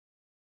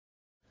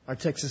Our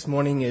text this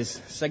morning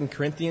is 2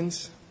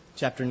 Corinthians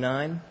chapter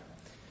 9,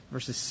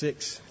 verses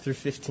 6 through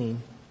 15. It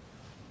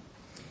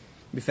can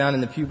be found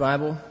in the Pew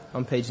Bible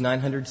on page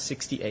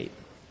 968.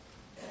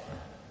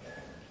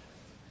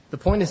 The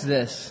point is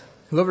this: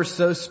 whoever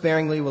sows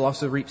sparingly will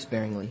also reap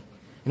sparingly,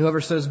 and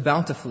whoever sows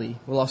bountifully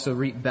will also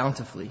reap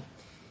bountifully.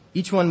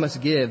 Each one must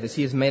give as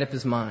he has made up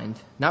his mind,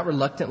 not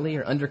reluctantly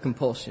or under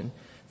compulsion,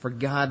 for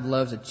God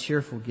loves a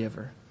cheerful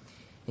giver.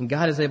 And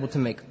God is able to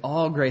make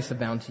all grace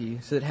abound to you,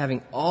 so that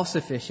having all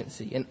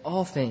sufficiency in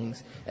all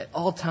things at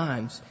all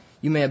times,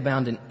 you may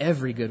abound in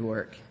every good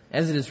work.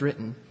 As it is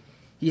written,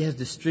 He has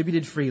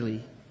distributed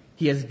freely,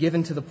 He has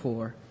given to the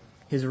poor,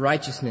 His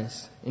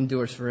righteousness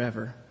endures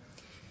forever.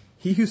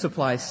 He who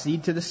supplies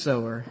seed to the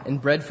sower and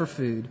bread for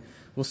food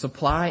will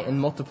supply and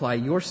multiply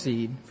your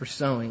seed for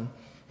sowing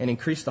and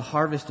increase the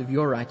harvest of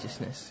your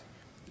righteousness.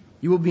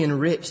 You will be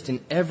enriched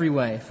in every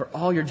way for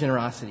all your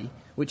generosity,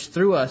 which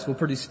through us will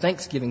produce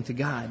thanksgiving to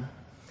God.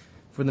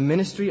 For the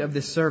ministry of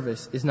this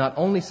service is not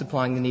only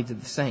supplying the needs of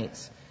the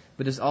saints,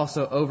 but is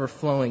also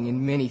overflowing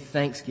in many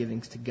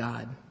thanksgivings to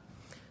God.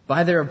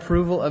 By their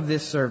approval of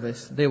this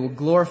service, they will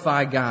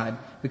glorify God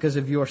because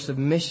of your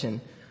submission,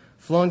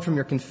 flowing from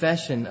your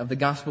confession of the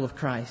gospel of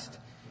Christ,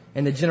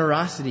 and the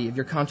generosity of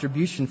your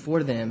contribution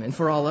for them and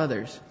for all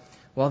others,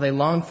 while they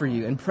long for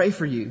you and pray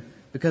for you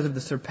because of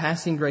the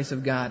surpassing grace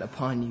of God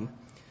upon you.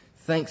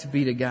 Thanks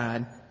be to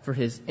God for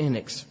His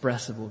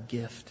inexpressible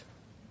gift.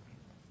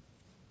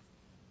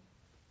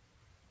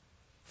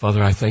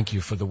 Father, I thank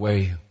you for the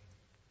way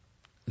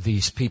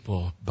these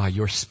people, by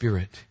your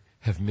Spirit,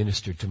 have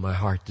ministered to my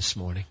heart this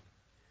morning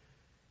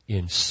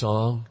in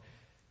song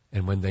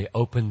and when they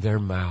opened their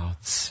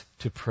mouths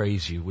to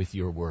praise you with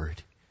your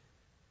word.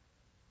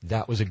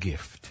 That was a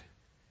gift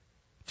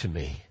to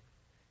me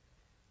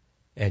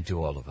and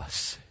to all of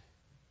us,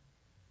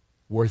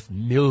 worth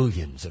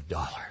millions of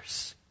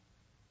dollars.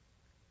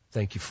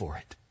 Thank you for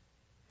it.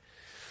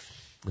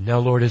 And now,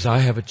 Lord, as I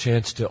have a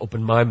chance to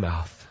open my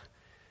mouth,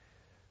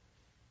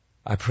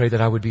 I pray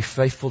that I would be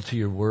faithful to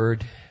your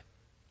word.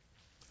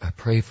 I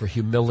pray for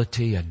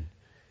humility and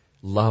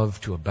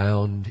love to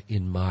abound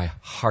in my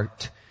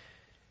heart.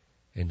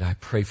 And I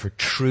pray for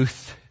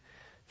truth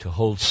to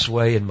hold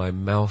sway in my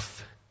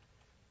mouth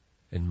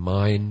and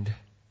mind.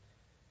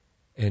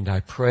 And I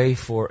pray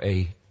for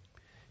a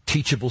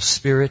teachable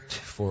spirit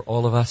for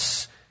all of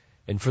us,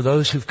 and for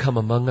those who've come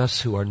among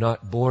us who are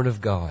not born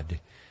of God,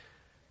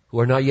 who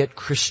are not yet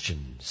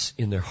Christians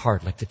in their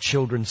heart, like the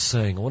children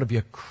saying, I want to be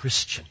a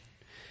Christian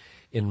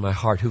in my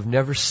heart, who've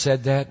never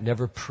said that,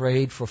 never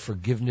prayed for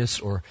forgiveness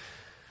or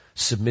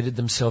submitted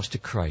themselves to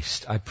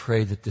Christ. I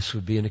pray that this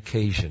would be an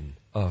occasion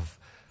of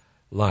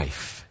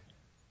life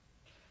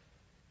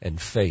and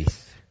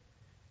faith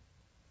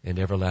and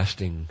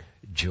everlasting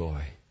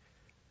joy.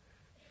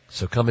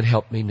 So come and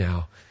help me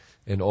now,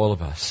 and all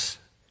of us,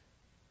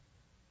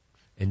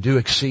 and do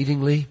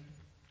exceedingly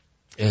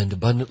and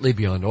abundantly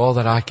beyond all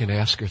that I can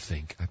ask or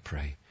think, I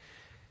pray.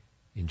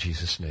 In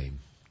Jesus' name,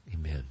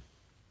 amen.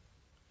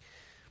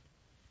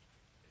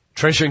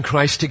 Treasuring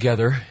Christ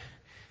Together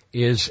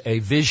is a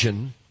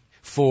vision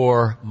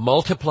for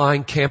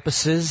multiplying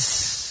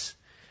campuses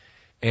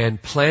and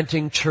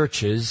planting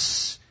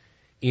churches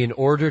in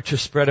order to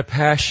spread a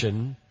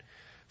passion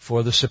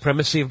for the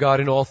supremacy of God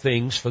in all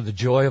things, for the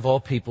joy of all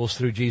peoples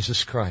through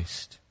Jesus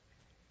Christ.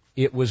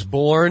 It was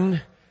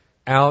born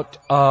out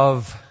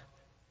of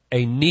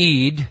a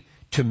need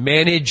to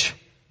manage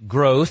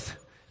growth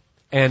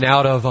and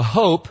out of a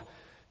hope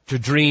to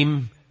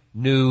dream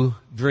new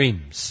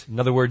dreams. In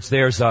other words,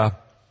 there's a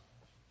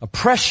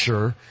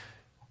pressure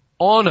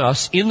on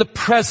us in the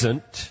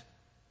present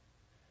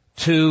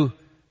to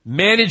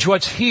manage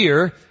what's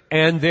here,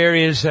 and there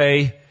is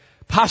a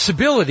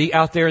possibility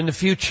out there in the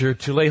future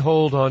to lay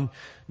hold on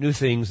new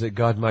things that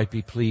God might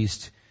be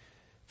pleased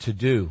to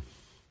do.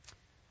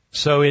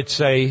 So it's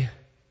a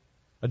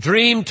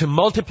dream to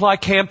multiply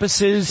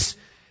campuses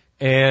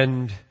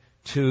and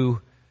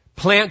to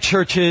plant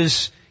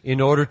churches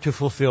in order to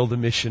fulfill the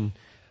mission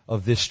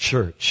of this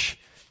church.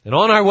 And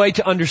on our way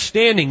to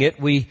understanding it,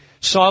 we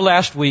saw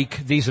last week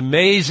these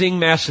amazing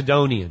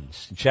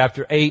Macedonians in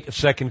chapter 8 of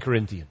 2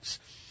 Corinthians.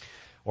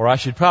 Or I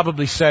should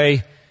probably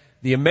say,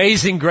 the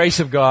amazing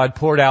grace of God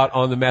poured out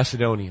on the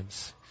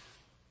Macedonians.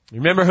 You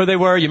remember who they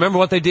were? You remember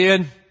what they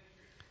did?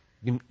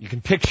 You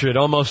can picture it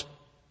almost.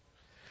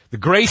 The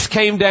grace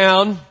came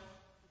down.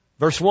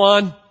 Verse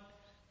 1,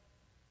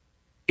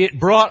 it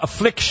brought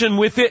affliction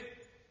with it.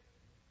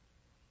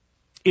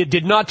 It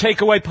did not take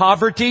away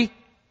poverty.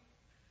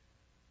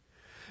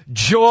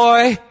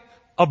 Joy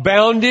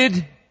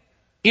abounded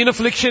in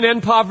affliction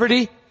and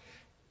poverty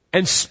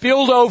and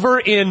spilled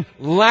over in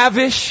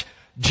lavish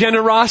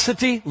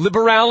generosity,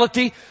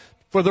 liberality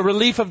for the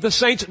relief of the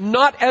saints,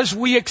 not as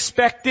we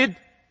expected,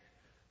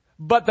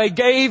 but they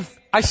gave,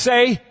 I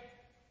say,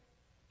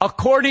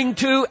 according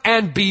to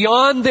and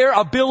beyond their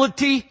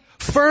ability.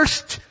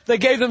 First, they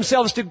gave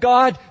themselves to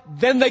God,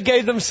 then they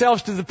gave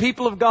themselves to the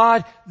people of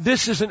God.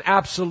 This is an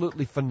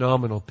absolutely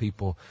phenomenal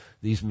people,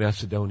 these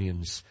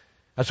Macedonians.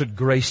 That's what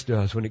grace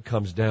does when it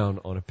comes down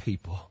on a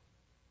people.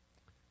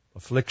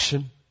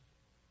 Affliction,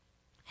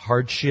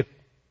 hardship,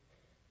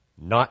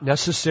 not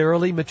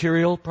necessarily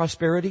material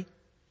prosperity,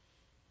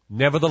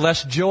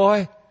 nevertheless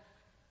joy,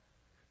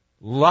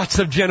 lots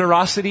of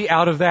generosity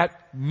out of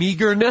that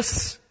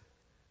meagerness,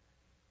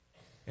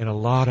 and a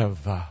lot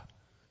of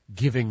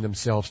giving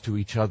themselves to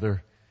each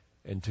other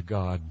and to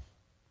God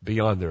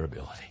beyond their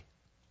ability.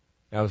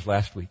 That was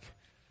last week.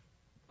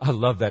 I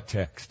love that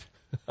text.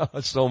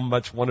 I so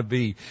much want to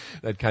be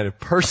that kind of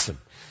person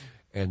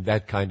and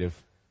that kind of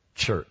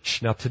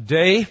church. Now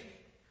today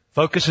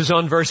focuses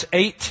on verse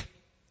 8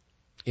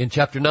 in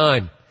chapter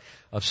 9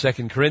 of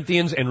 2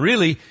 Corinthians, and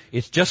really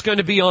it's just going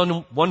to be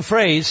on one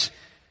phrase,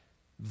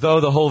 though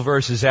the whole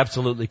verse is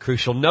absolutely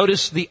crucial.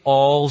 Notice the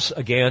alls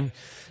again.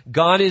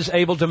 God is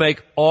able to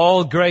make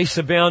all grace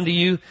abound to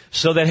you,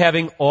 so that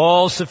having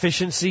all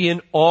sufficiency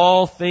in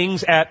all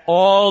things at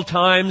all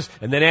times,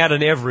 and then add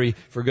an every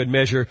for good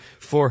measure,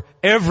 for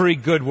every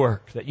good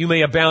work, that you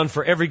may abound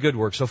for every good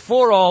work. So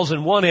 4 alls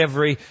and 1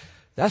 every,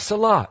 that's a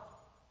lot.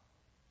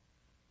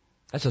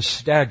 That's a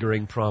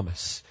staggering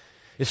promise.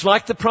 It's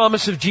like the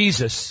promise of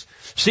Jesus.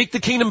 Seek the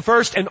kingdom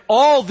first and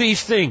all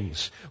these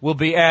things will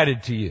be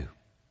added to you.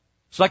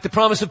 It's like the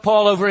promise of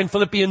Paul over in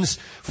Philippians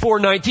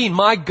 4:19.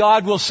 My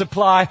God will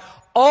supply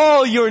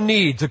all your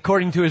needs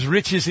according to His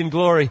riches in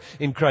glory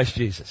in Christ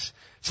Jesus.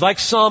 It's like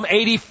Psalm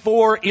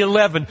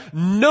 84:11.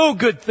 No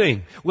good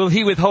thing will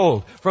He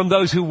withhold from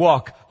those who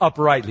walk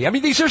uprightly. I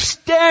mean, these are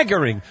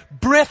staggering,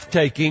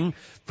 breathtaking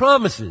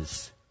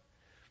promises.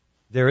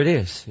 There it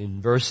is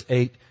in verse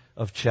 8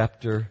 of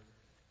chapter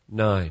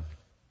 9.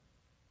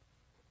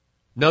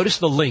 Notice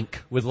the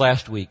link with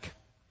last week.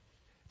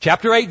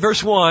 Chapter 8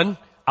 verse 1.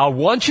 I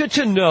want you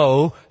to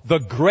know the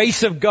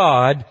grace of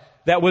God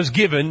that was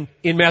given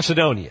in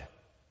Macedonia.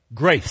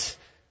 Grace.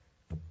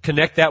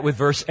 Connect that with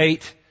verse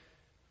 8.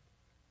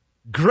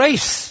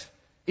 Grace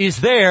is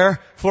there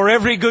for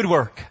every good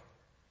work.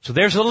 So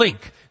there's the link.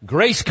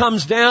 Grace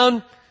comes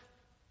down,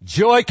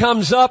 joy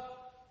comes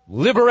up,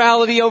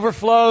 liberality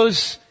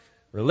overflows,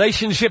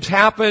 relationships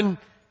happen,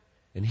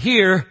 and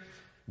here,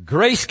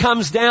 grace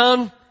comes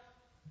down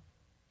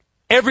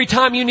every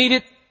time you need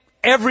it,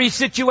 every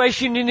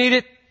situation you need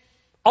it,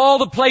 all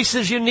the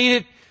places you need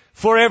it,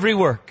 for every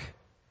work.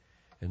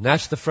 And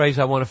that's the phrase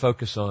I want to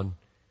focus on.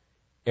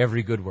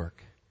 Every good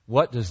work.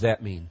 What does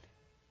that mean?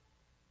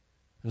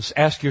 Let's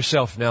ask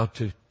yourself now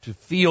to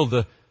feel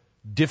the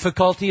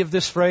difficulty of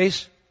this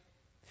phrase.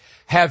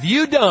 Have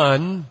you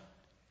done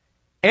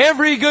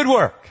every good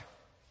work?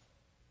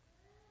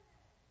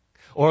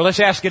 Or let's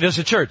ask it as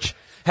a church.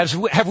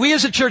 Have we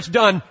as a church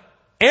done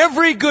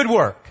every good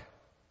work?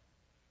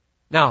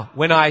 Now,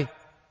 when I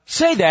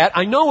say that,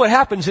 I know what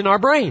happens in our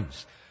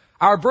brains.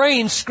 Our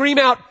brains scream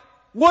out,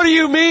 what do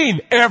you mean,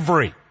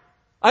 every?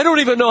 I don't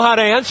even know how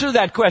to answer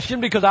that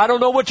question because I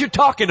don't know what you're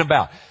talking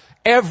about.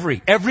 Every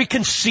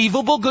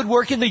conceivable good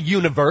work in the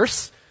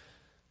universe.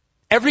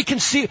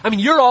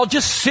 You're all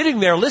just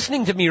sitting there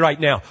listening to me right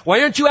now.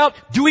 Why aren't you out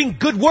doing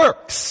good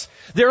works?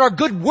 There are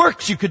good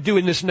works you could do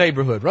in this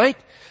neighborhood, right?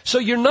 So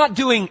you're not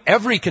doing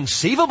every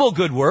conceivable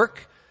good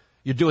work.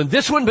 You're doing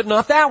this one, but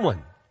not that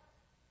one.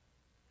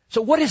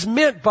 So what is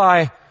meant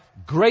by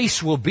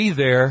grace will be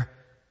there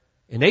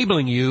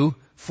enabling you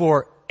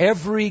for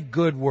every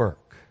good work?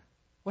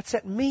 What's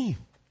that mean?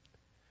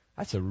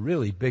 That's a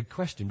really big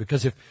question,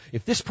 because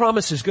if this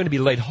promise is going to be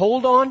laid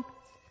hold on,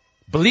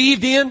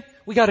 believed in,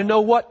 we got to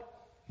know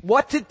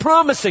what's it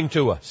promising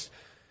to us?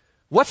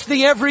 What's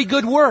the every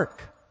good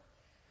work?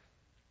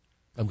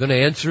 I'm going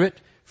to answer it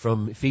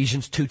from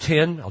Ephesians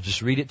 2:10. I'll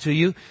just read it to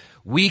you.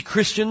 We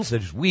Christians,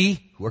 that is we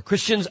who are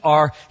Christians,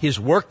 are His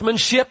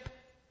workmanship,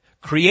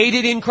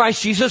 created in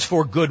Christ Jesus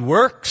for good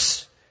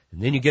works.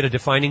 And then you get a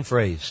defining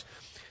phrase,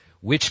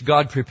 which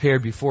God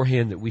prepared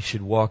beforehand that we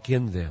should walk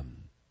in them.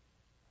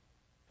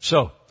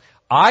 So,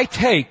 I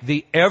take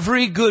the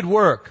every good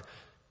work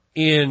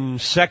in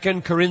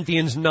 2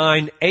 Corinthians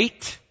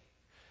 9:8,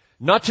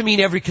 not to mean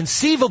every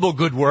conceivable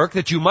good work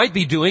that you might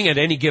be doing at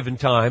any given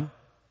time,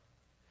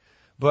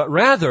 but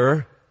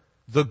rather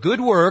the good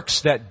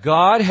works that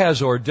God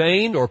has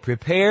ordained or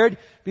prepared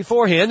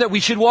beforehand that we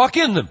should walk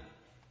in them.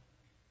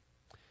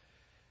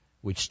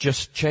 Which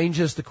just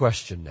changes the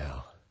question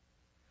now.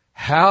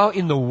 How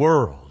in the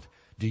world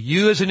do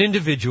you as an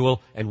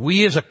individual and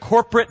we as a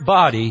corporate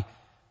body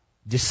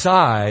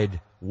decide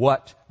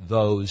what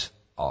those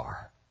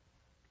are?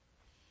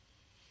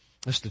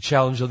 That's the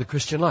challenge of the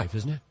Christian life,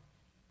 isn't it?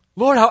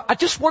 Lord, I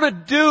just want to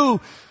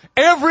do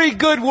every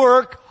good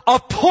work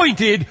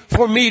appointed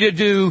for me to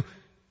do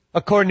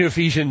according to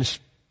Ephesians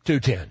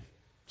 2:10.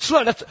 So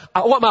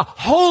I want my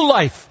whole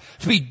life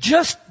to be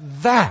just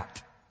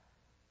that.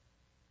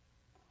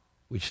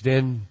 Which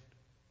then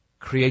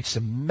creates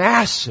a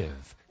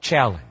massive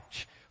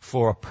challenge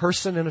for a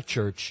person in a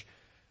church.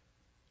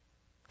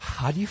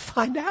 How do you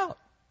find out?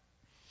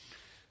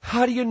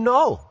 How do you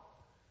know?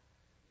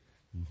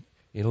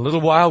 In a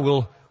little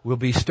while we'll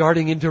be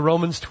starting into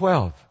Romans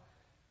 12.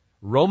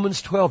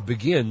 Romans 12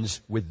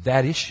 begins with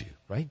that issue,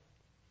 right?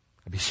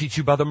 I beseech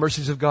you by the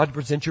mercies of God to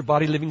present your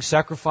body living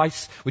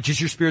sacrifice, which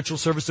is your spiritual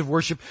service of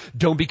worship.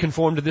 Don't be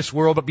conformed to this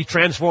world, but be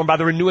transformed by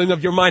the renewing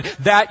of your mind,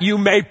 that you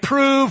may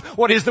prove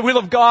what is the will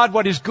of God,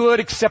 what is good,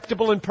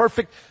 acceptable, and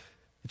perfect.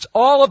 It's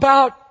all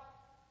about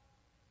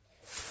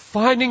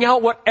finding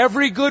out what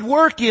every good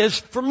work is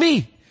for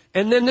me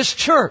and then this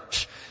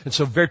church. And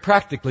so very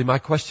practically, my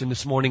question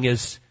this morning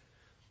is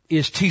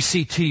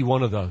TCT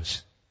one of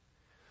those?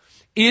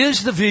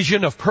 Is the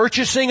vision of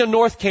purchasing a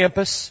North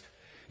Campus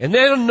and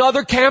then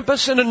another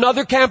campus and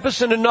another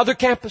campus and another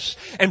campus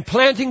and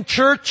planting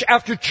church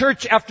after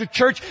church after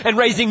church and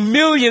raising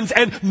millions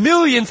and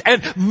millions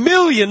and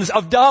millions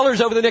of dollars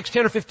over the next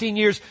 10 or 15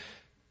 years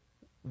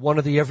one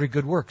of the every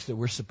good works that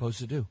we're supposed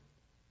to do?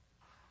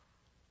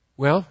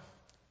 Well,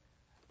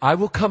 I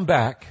will come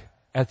back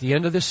at the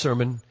end of this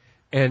sermon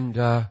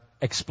and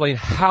explain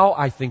how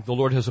I think the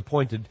Lord has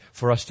appointed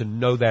for us to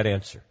know that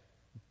answer,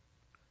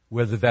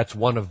 whether that's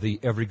one of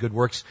the every good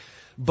works.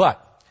 But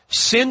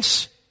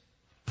since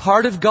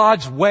part of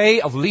God's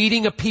way of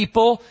leading a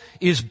people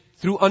is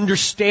through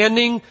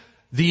understanding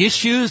the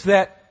issues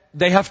that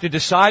they have to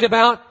decide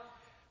about,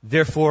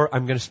 therefore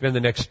I'm going to spend the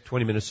next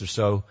 20 minutes or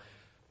so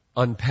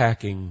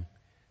unpacking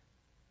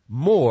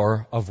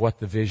more of what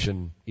the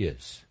vision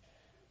is.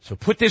 So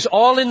put this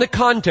all in the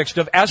context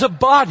of, as a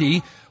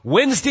body,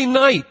 Wednesday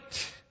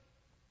night,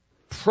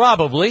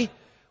 probably,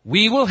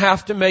 we will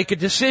have to make a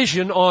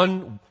decision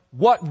on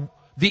what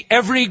the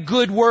every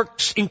good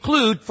works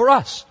include for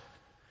us.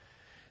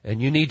 And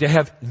you need to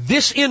have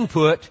this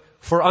input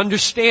for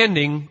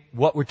understanding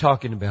what we're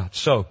talking about.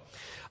 So,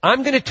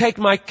 I'm going to take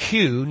my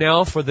cue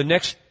now for the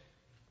next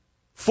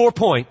 4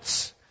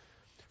 points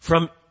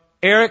from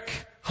Eric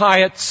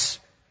Hyatt's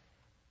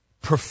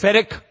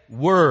prophetic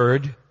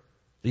word, at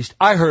least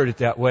I heard it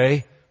that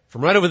way,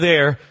 from right over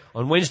there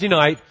on Wednesday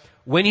night,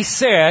 when he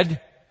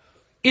said,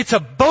 it's a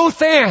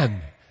both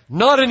and,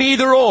 not an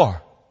either or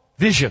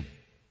vision.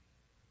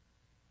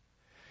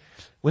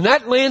 When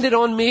that landed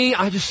on me,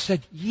 I just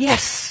said,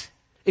 yes!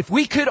 If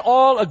we could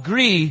all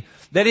agree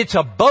that it's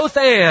a both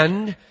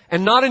and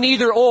not an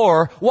either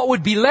or, what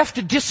would be left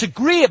to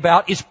disagree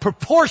about is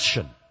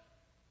proportion,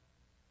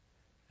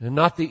 and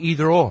not the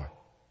either or.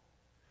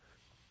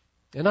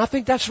 And I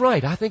think that's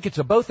right. I think it's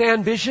a both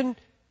and vision,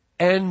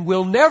 and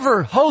we'll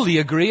never wholly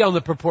agree on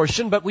the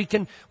proportion, but we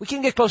can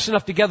get close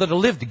enough together to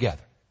live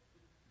together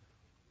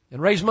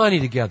and raise money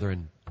together,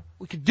 and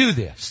we could do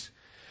this.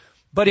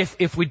 But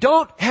if we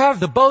don't have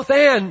the both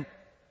and,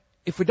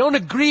 if we don't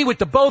agree with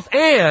the both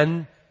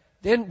and,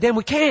 then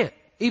we can't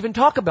even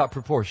talk about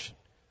proportion.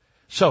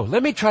 So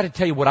let me try to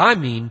tell you what I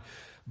mean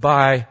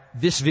by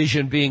this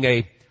vision being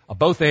a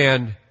both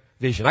and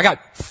vision. I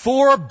got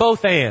 4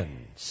 both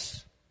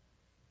ands.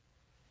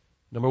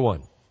 Number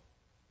 1.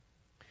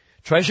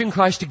 Treasuring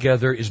Christ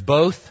together is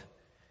both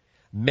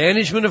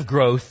management of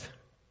growth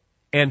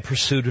and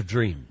pursuit of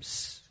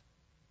dreams.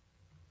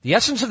 The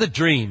essence of the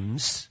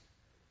dreams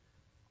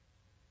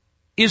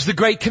is the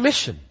Great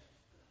Commission.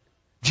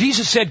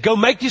 Jesus said, go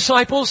make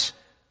disciples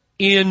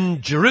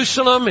in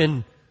Jerusalem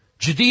and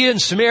Judea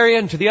and Samaria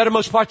and to the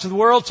uttermost parts of the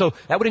world. So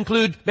that would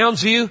include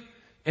Mounds View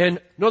and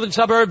northern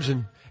suburbs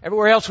and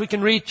everywhere else we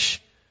can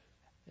reach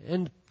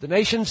and the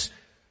nations.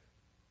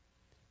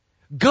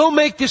 Go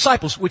make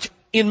disciples, which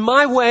in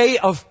my way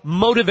of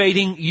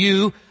motivating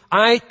you,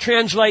 I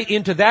translate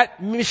into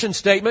that mission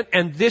statement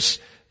and this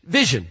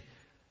vision.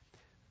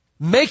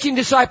 Making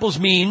disciples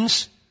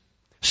means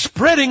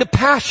spreading a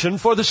passion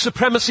for the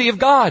supremacy of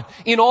God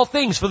in all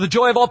things, for the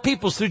joy of all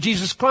peoples through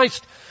Jesus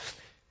Christ.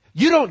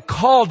 You don't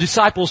call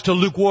disciples to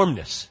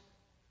lukewarmness.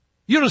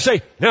 You don't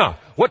say, now,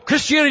 what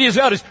Christianity is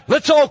about is,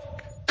 let's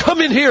all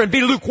come in here and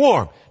be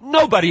lukewarm.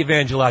 Nobody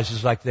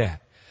evangelizes like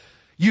that.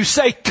 You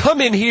say,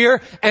 come in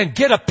here and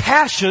get a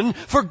passion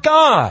for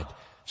God.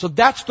 So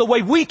that's the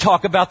way we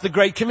talk about the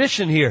Great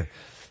Commission here.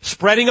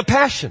 Spreading a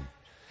passion.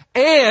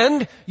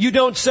 And you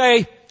don't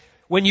say,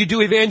 when you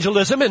do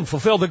evangelism and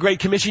fulfill the Great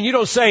Commission, you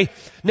don't say,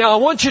 now I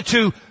want you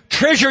to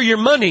treasure your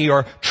money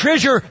or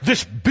treasure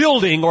this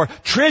building or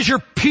treasure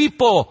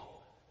people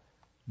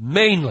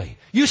mainly.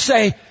 You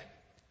say,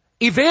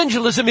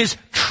 evangelism is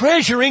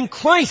treasuring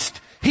Christ.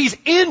 He's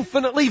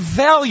infinitely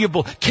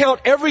valuable.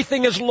 Count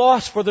everything as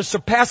loss for the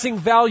surpassing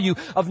value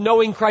of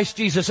knowing Christ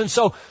Jesus. And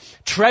so,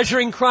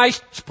 treasuring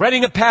Christ,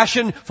 spreading a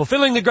passion,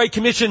 fulfilling the Great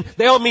Commission,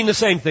 they all mean the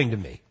same thing to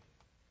me.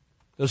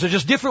 Those are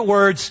just different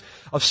words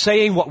of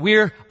saying what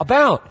we're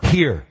about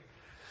here.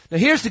 Now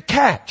here's the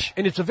catch,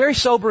 and it's a very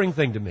sobering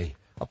thing to me.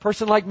 A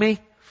person like me,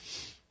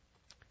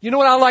 you know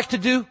what I like to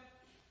do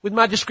with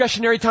my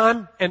discretionary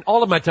time? And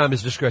all of my time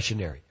is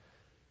discretionary.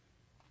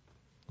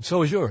 And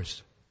so is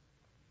yours.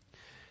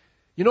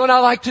 You know what I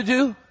like to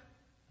do?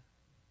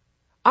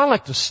 I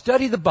like to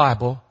study the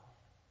Bible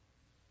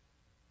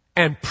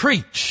and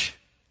preach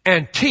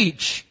and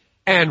teach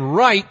and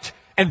write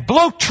and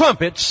blow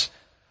trumpets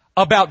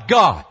about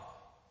God.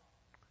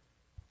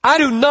 I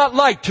do not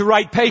like to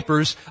write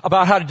papers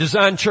about how to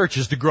design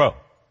churches to grow.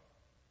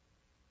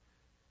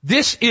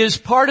 This is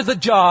part of the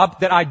job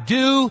that I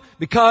do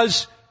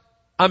because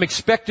I'm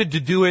expected to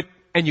do it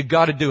and you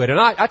got to do it. And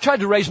I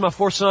tried to raise my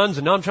 4 sons,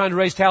 and now I'm trying to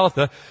raise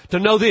Talitha to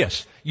know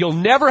this. You'll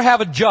never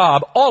have a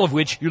job, all of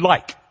which you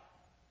like.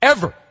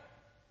 Ever.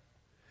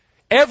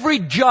 Every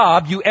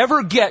job you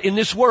ever get in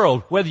this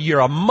world, whether you're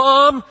a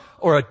mom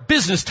or a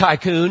business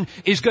tycoon,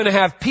 is going to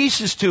have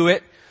pieces to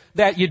it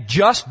that you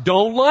just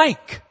don't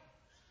like.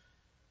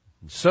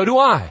 So do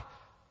I.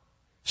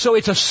 So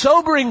it's a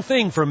sobering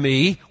thing for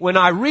me when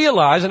I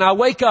realize, and I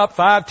wake up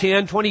 5,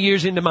 10, 20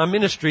 years into my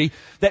ministry,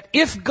 that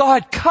if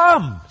God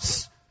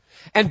comes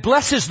and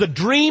blesses the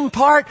dream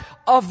part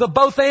of the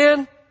both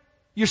and,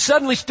 you're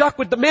suddenly stuck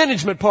with the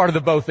management part of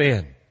the both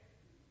and.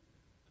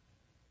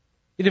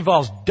 It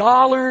involves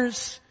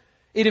dollars,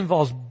 it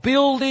involves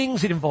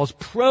buildings, it involves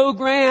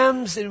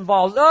programs, it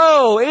involves,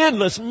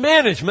 endless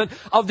management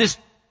of this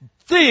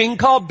thing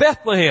called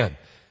Bethlehem.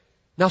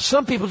 Now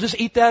some people just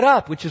eat that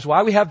up, which is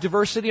why we have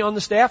diversity on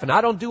the staff, and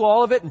I don't do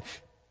all of it, and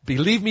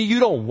believe me, you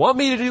don't want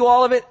me to do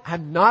all of it.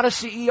 I'm not a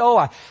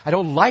CEO. I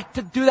don't like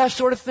to do that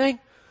sort of thing.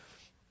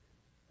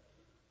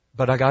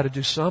 But I got to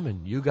do some,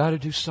 and you got to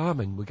do some,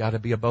 and we got to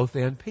be a both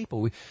and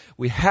people.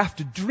 We have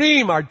to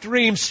dream our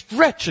dreams,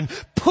 stretch and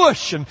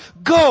push and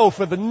go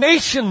for the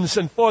nations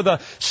and for the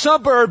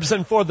suburbs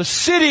and for the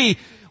city.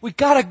 We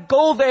got to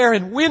go there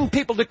and win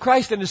people to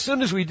Christ. And as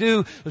soon as we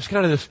do, there's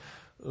kind of this,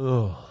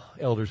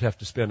 elders have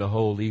to spend a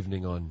whole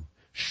evening on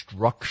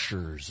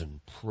structures and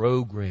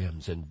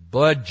programs and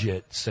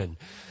budgets and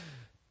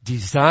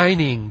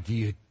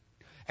designing.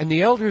 And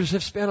the elders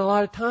have spent a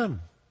lot of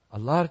time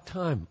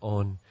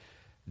on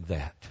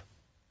that.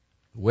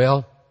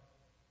 Well,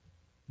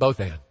 both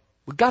and.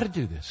 We've got to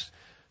do this.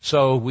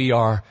 So we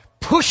are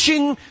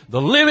pushing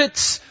the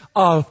limits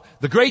of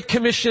the Great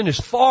Commission as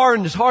far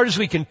and as hard as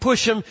we can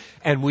push them,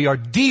 and we are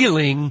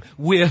dealing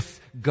with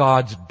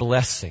God's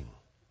blessing.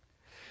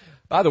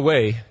 By the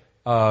way,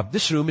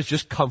 this room is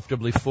just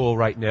comfortably full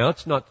right now.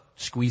 It's not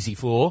squeezy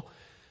full.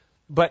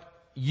 But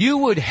you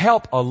would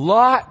help a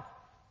lot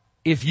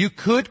if you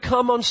could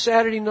come on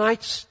Saturday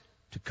nights,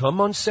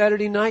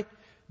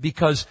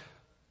 because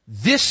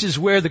this is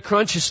where the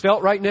crunch is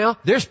felt right now.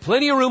 There's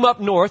plenty of room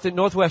up north at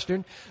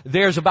Northwestern.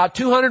 There's about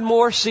 200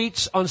 more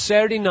seats on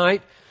Saturday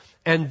night.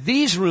 And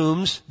these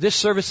rooms, this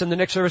service and the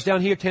next service down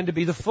here, tend to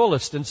be the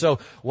fullest. And so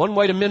one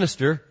way to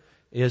minister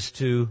is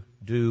to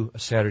do a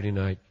Saturday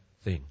night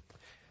thing.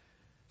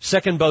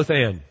 Second, both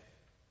and.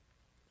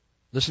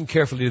 Listen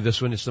carefully to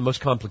this one. It's the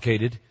most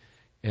complicated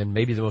and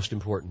maybe the most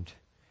important.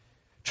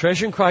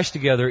 Treasuring Christ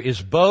together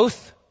is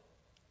both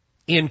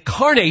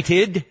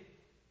incarnated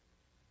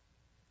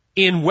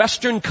in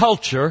Western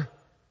culture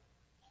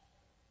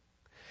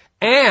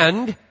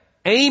and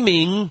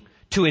aiming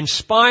to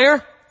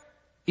inspire,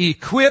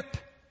 equip,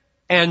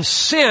 and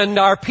send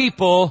our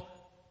people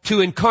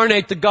to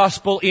incarnate the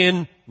gospel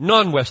in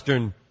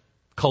non-Western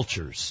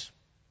cultures.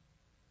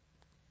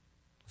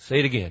 Say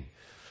it again.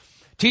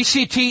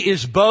 TCT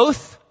is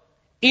both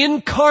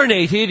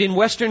incarnated in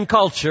Western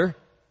culture,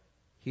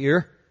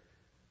 here,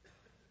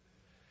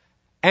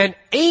 and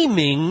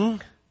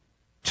aiming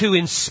to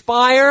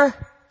inspire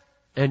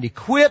and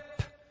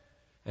equip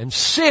and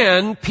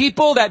send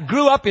people that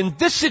grew up in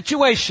this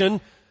situation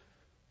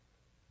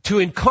to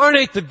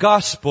incarnate the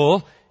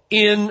gospel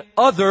in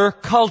other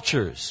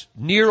cultures,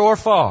 near or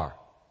far.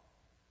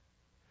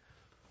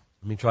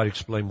 Let me try to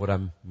explain what I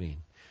mean.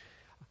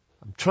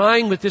 I'm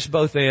trying with this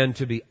both and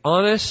to be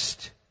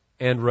honest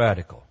and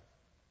radical.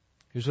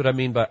 Here's what I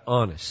mean by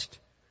honest.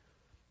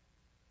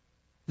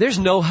 There's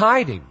no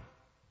hiding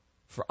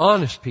for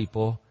honest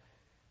people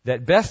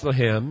that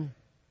Bethlehem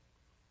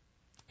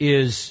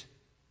is,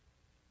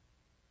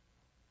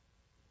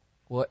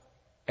 what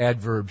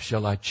adverb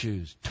shall I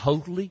choose?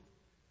 Totally,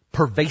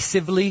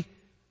 pervasively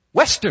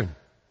Western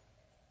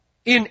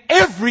in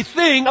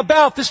everything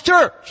about this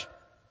church.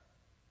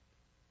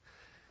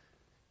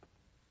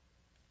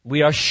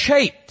 We are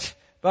shaped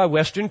by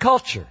Western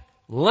culture,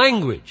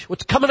 language,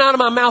 what's coming out of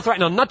my mouth right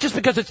now, not just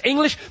because it's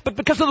English, but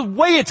because of the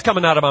way it's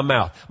coming out of my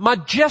mouth, my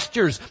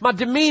gestures, my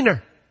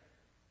demeanor,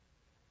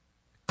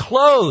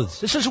 clothes.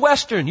 This is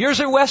Western.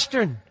 Yours are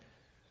Western.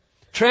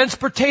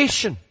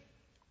 Transportation,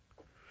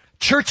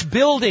 church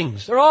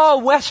buildings, they're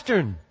all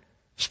Western.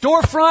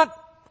 Storefront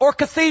or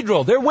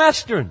cathedral, they're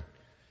Western.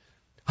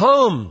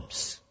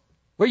 Homes,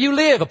 where you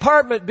live,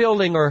 apartment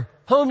building or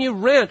home you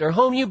rent or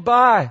home you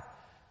buy,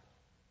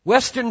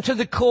 Western to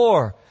the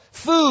core.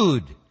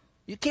 Food,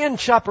 you can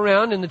shop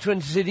around in the Twin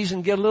Cities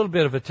and get a little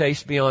bit of a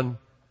taste beyond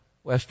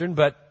Western,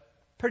 but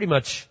pretty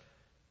much.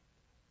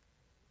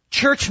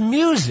 Church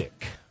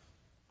music,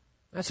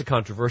 that's a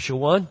controversial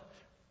one.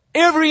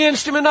 Every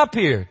instrument up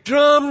here.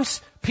 Drums,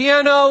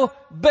 piano,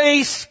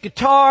 bass,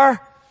 guitar,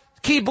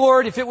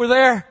 keyboard, if it were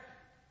there.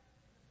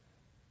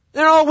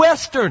 They're all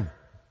Western.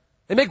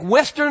 They make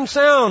Western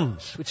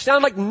sounds, which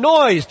sound like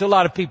noise to a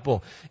lot of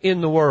people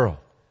in the world.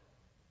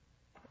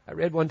 I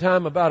read one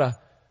time about a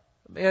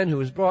man who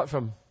was brought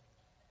from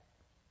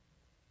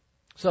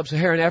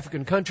sub-Saharan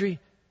African country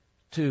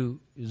to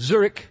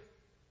Zurich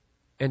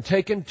and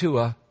taken to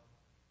a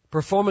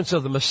performance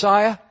of the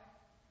Messiah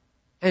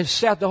and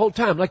sat the whole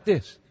time like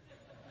this.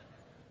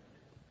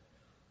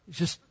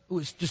 It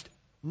was just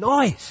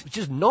noise. It was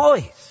just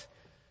noise.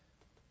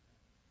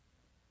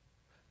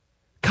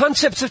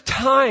 Concepts of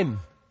time,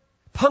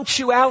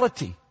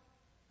 punctuality,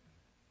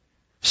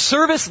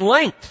 service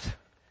length,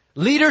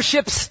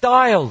 leadership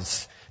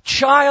styles,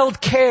 child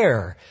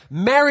care,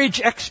 marriage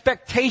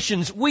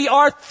expectations. We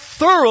are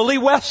thoroughly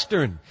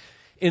Western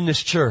in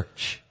this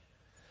church.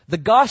 The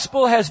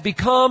gospel has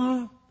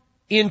become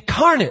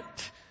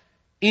incarnate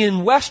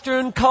in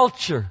Western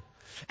culture.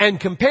 And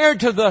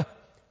compared to the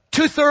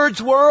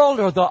two-thirds world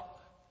or the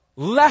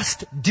less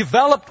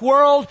developed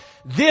world,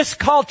 this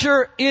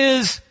culture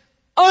is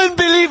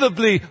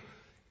unbelievably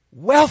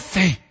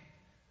wealthy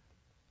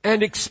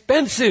and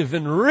expensive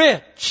and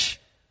rich.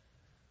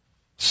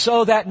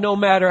 So that no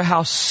matter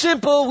how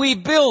simple we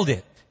build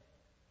it,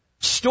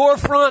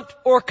 storefront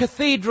or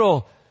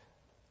cathedral,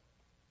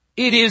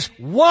 it is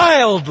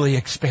wildly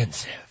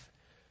expensive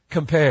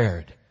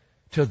compared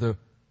to the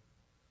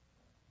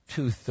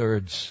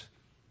two-thirds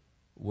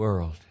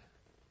world,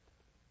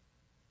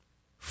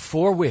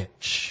 for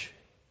which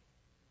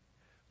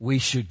we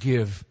should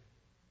give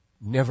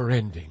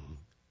never-ending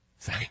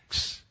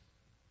thanks.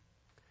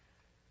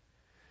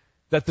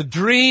 That the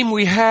dream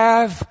we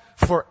have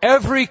for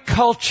every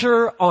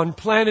culture on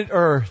planet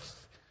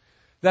Earth,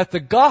 that the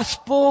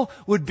gospel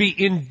would be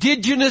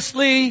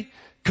indigenously,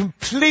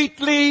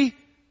 completely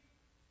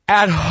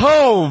at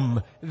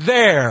home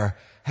there,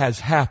 has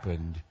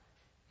happened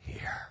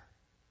here.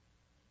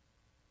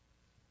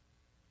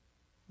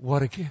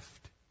 What a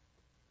gift.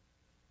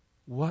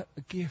 What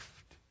a gift.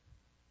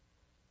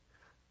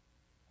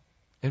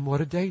 And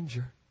what a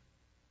danger.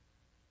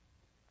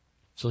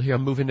 So here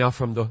I'm moving now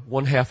from the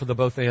one half of the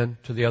both end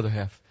to the other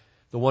half.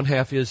 The one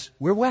half is,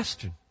 we're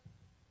Western.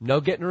 No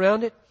getting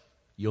around it.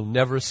 You'll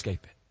never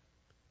escape it.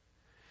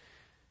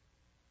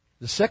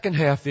 The second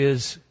half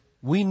is,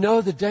 we know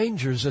the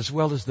dangers as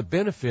well as the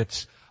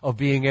benefits of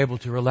being able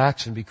to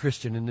relax and be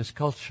Christian in this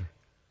culture.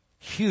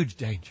 Huge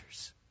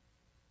dangers.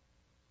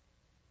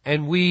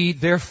 And we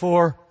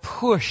therefore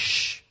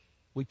push.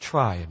 We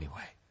try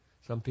anyway.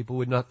 Some people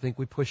would not think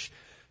we push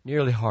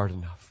nearly hard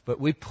enough. But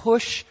we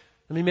push,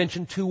 let me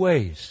mention 2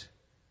 ways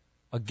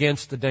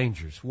against the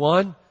dangers.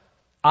 One,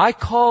 I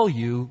call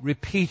you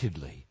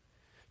repeatedly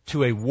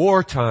to a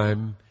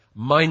wartime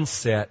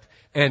mindset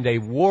and a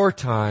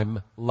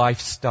wartime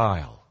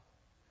lifestyle.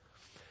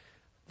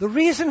 The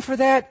reason for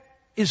that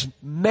is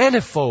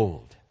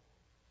manifold.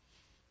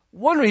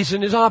 One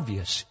reason is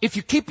obvious. If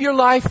you keep your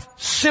life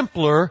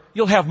simpler,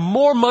 you'll have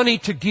more money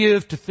to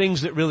give to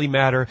things that really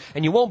matter,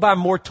 and you won't buy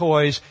more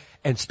toys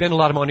and spend a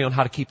lot of money on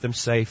how to keep them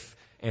safe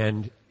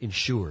and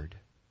insured.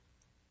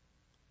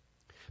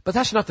 But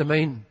that's not the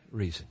main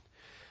reason.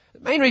 The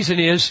main reason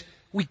is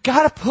we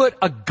got to put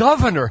a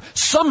governor.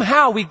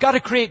 Somehow we've got to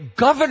create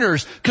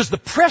governors, because the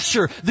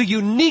pressure, the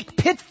unique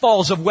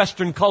pitfalls of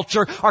Western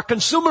culture are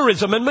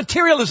consumerism and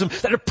materialism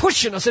that are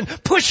pushing us and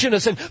pushing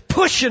us and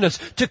pushing us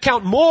to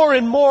count more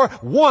and more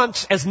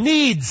wants as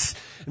needs.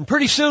 And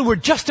pretty soon we're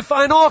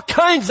justifying all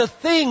kinds of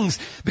things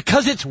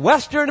because it's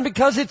Western and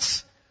because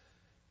it's...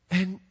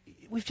 And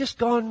we've just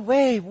gone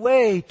way,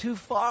 way too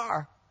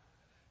far.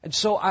 And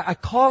so I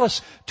call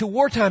us to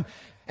wartime.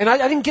 And I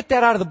didn't get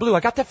that out of the blue. I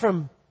got that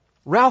from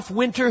Ralph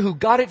Winter, who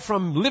got it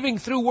from living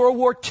through World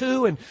War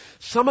II. And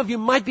some of you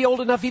might be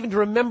old enough even to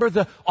remember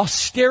the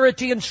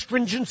austerity and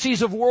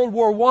stringencies of World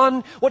War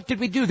I. What did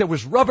we do? There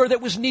was rubber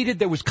that was needed.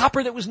 There was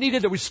copper that was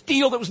needed. There was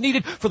steel that was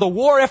needed for the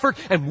war effort.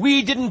 And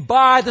we didn't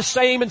buy the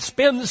same and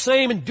spend the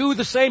same and do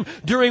the same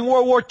during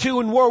World War II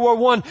and World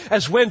War I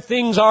as when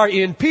things are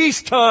in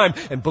peacetime.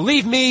 And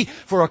believe me,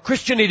 for a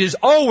Christian, it is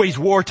always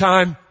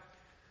wartime.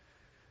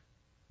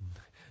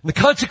 The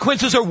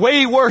consequences are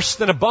way worse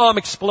than a bomb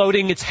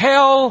exploding. It's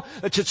hell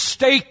that's at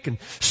stake, and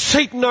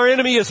Satan, our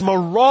enemy, is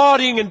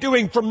marauding and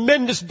doing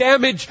tremendous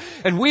damage.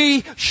 And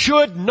we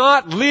should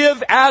not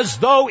live as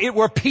though it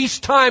were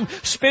peacetime,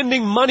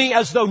 spending money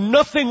as though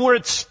nothing were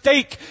at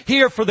stake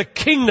here for the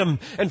kingdom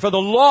and for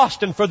the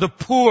lost and for the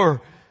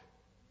poor.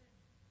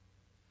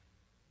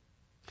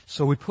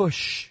 So we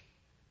push.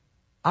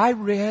 I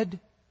read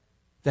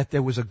that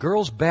there was a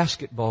girls'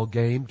 basketball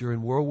game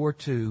during World War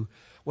II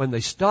when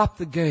they stopped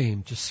the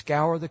game to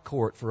scour the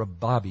court for a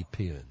bobby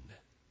pin,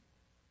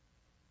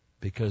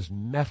 because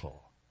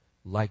metal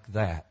like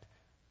that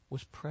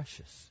was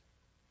precious.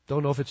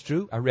 Don't know if it's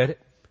true. I read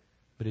it,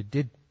 but it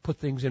did put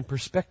things in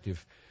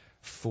perspective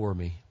for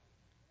me.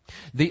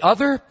 The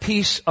other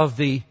piece of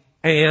the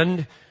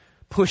and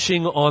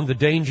pushing on the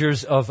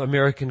dangers of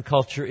American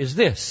culture is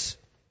this.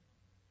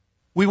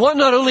 We want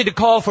not only to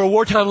call for a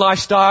wartime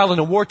lifestyle and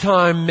a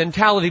wartime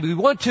mentality, but we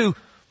want to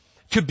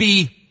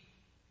be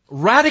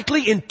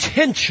radically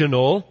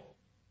intentional,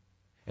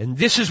 and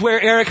this is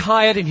where Eric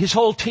Hyatt and his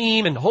whole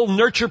team and the whole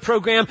nurture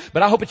program,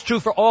 but I hope it's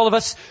true for all of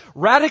us,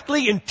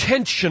 radically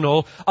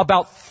intentional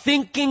about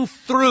thinking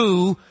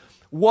through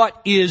what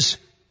is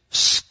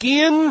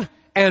skin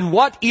and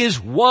what is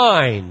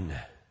wine.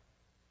 Are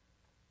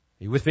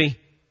you with me?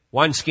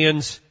 Wine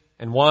skins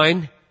and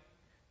wine.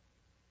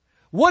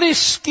 What is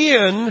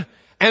skin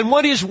And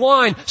what is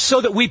wine?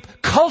 So that we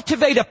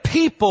cultivate a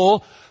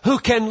people who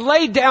can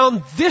lay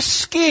down this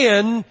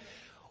skin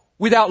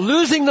without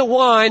losing the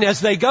wine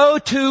as they go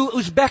to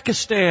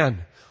Uzbekistan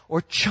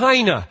or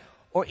China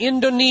or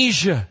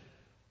Indonesia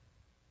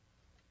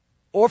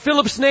or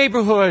Philip's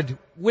neighborhood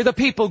with a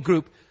people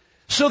group,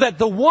 so that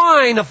the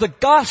wine of the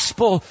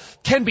gospel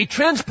can be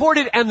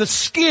transported and the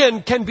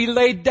skin can be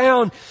laid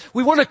down.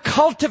 We want to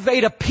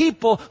cultivate a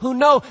people who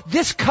know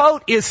this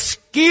coat is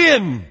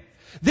skin.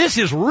 This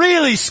is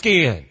really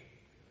skin.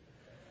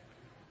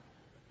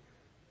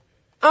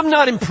 I'm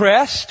not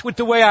impressed with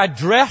the way I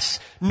dress,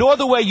 nor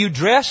the way you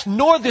dress,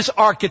 nor this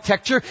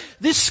architecture.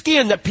 This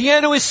skin, the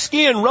piano is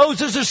skin,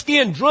 roses are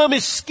skin, drum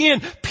is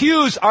skin,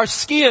 pews are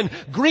skin,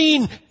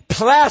 green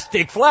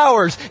plastic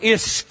flowers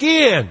is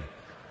skin.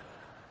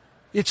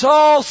 It's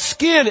all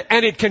skin,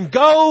 and it can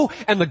go,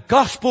 and the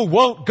gospel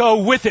won't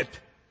go with it.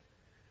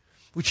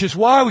 Which is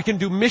why we can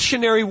do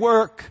missionary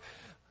work.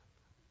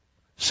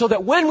 So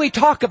that when we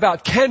talk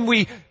about can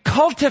we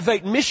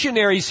cultivate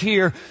missionaries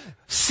here,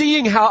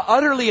 seeing how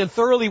utterly and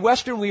thoroughly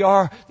Western we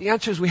are, the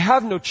answer is we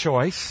have no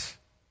choice.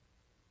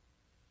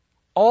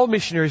 All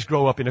missionaries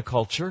grow up in a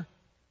culture.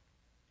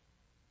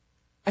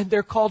 And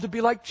they're called to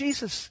be like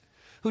Jesus,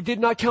 who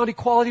did not count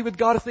equality with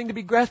God a thing to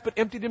be grasped, but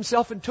emptied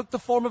himself and took the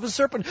form of a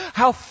serpent.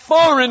 How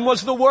foreign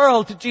was the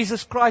world to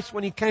Jesus Christ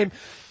when he came.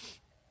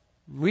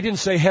 We didn't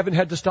say heaven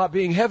had to stop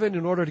being heaven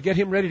in order to get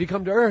him ready to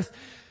come to earth.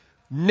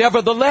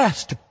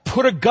 Nevertheless, to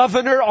put a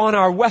governor on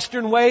our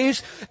Western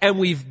ways, and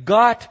we've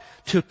got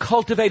to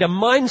cultivate a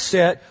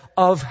mindset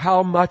of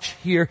how much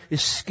here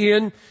is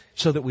skin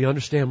so that we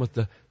understand what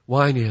the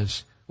wine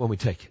is when we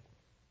take it.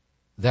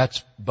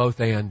 That's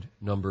both and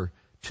number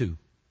 2.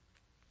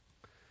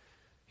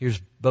 Here's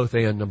both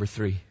and number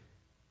 3.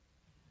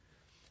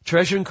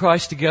 Treasuring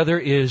Christ together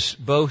is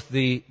both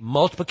the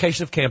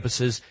multiplication of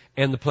campuses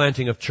and the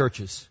planting of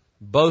churches.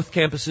 Both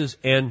campuses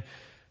and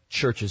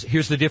churches.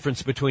 Here's the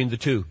difference between the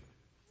two.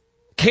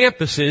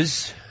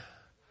 Campuses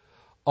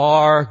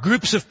are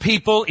groups of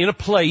people in a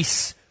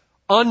place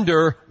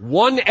under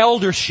one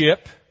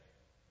eldership,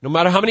 no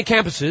matter how many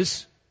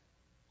campuses,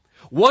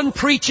 one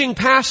preaching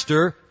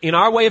pastor. In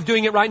our way of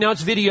doing it right now,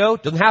 it's video.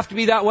 Doesn't have to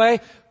be that way.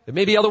 There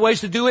may be other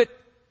ways to do it.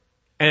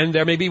 And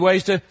there may be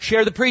ways to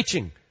share the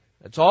preaching.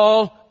 It's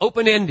all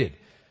open-ended.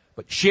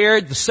 But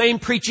shared the same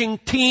preaching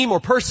team or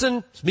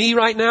person. It's me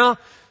right now.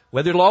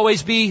 Whether it'll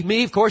always be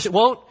me, of course it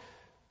won't.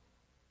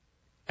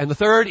 And the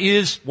third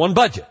is one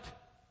budget.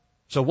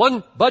 So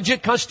one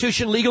budget,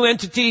 constitution, legal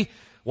entity,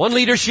 one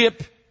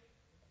leadership.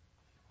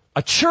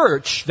 A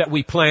church that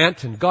we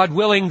plant, and God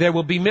willing there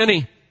will be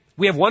many.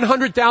 We have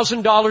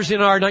 $100,000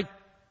 in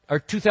our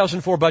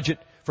 2004 budget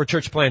for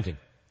church planting.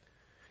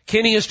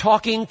 Kenny is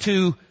talking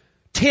to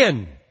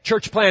 10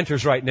 church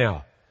planters right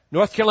now.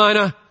 North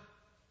Carolina,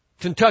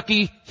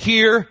 Kentucky,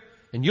 here,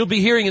 and you'll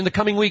be hearing in the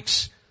coming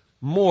weeks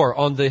more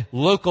on the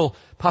local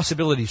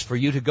possibilities for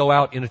you to go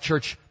out in a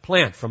church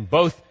plant from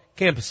both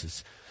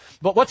campuses.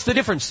 But what's the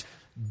difference?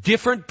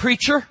 Different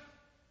preacher?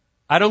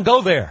 I don't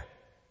go there.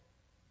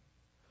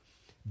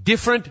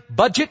 Different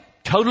budget?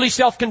 Totally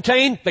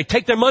self-contained? They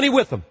take their money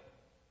with them.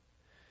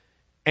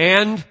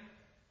 And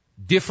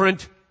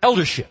different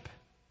eldership.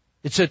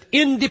 It's an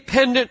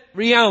independent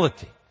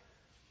reality.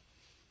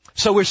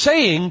 So we're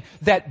saying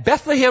that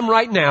Bethlehem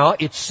right now,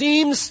 it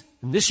seems,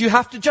 and this you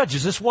have to judge,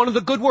 is this one of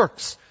the good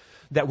works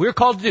that we're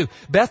called to do?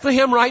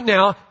 Bethlehem right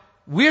now,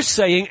 we're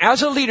saying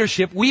as a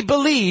leadership, we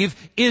believe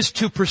is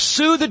to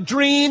pursue the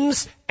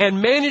dreams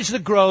and manage the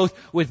growth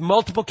with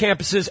multiple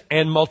campuses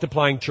and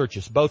multiplying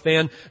churches. Both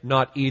and,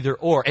 not either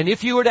or. And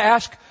if you were to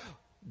ask,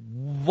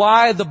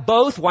 why the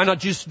both? Why not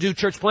just do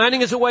church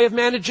planting as a way of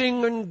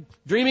managing and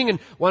dreaming, and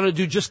why not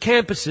do just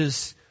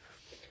campuses?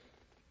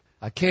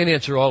 I can't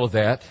answer all of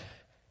that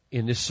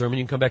in this sermon.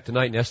 You can come back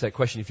tonight and ask that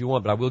question if you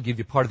want, but I will give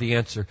you part of the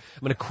answer. I'm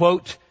going to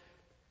quote,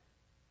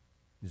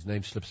 his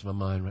name slips my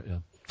mind right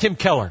now. Tim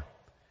Keller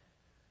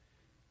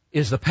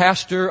is the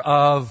pastor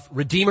of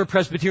Redeemer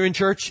Presbyterian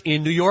Church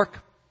in New York,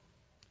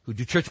 who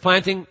do church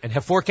planting and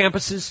have 4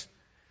 campuses.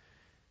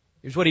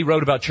 Here's what he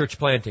wrote about church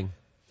planting.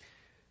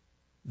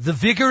 The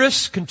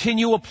vigorous,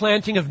 continual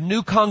planting of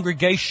new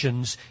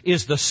congregations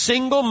is the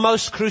single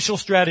most crucial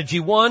strategy.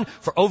 1,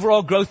 for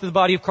overall growth of the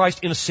body of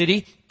Christ in a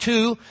city.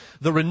 2,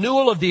 the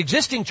renewal of the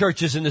existing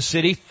churches in the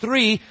city.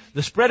 3,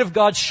 the spread of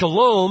God's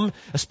shalom,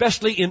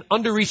 especially in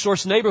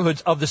under-resourced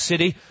neighborhoods of the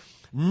city.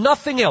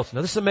 Nothing else.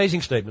 Now this is an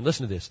amazing statement.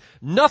 Listen to this.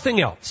 Nothing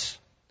else.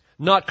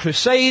 Not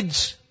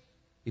crusades,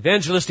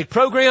 evangelistic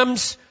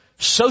programs,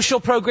 social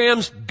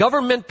programs,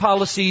 government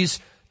policies,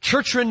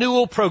 church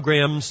renewal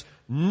programs.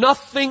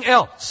 Nothing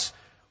else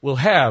will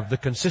have the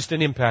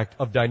consistent impact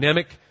of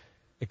dynamic,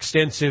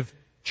 extensive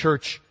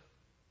church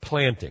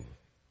planting.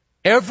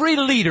 Every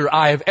leader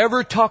I have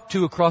ever talked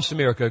to across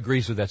America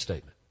agrees with that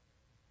statement.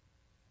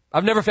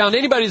 I've never found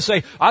anybody to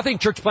say, I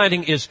think church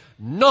planting is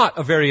not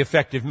a very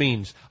effective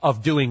means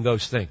of doing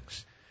those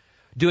things.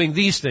 Doing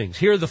these things.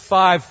 Here are the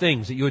 5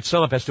 things that you would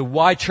sum up as to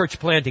why church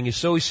planting is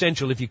so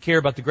essential if you care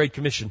about the Great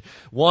Commission.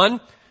 1,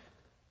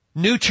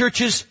 new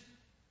churches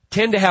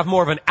tend to have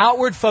more of an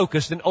outward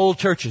focus than old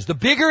churches. The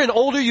bigger and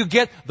older you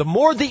get, the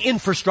more the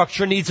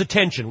infrastructure needs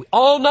attention. We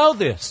all know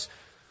this.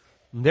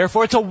 And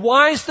therefore, it's a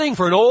wise thing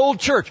for an old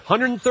church,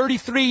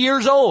 133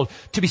 years old,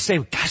 to be saying,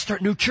 we've got to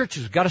start new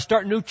churches. We've got to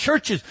start new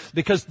churches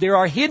because there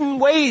are hidden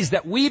ways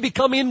that we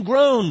become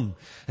ingrown,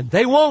 and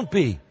they won't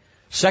be.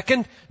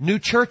 Second, new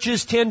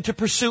churches tend to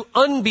pursue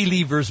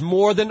unbelievers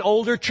more than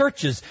older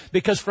churches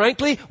because,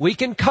 frankly, we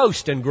can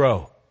coast and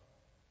grow.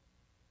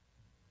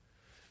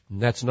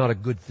 And that's not a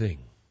good thing.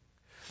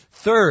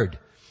 Third,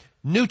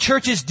 new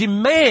churches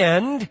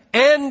demand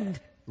and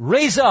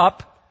raise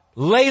up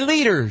lay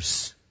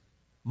leaders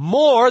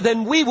more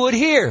than we would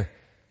here.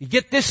 You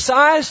get this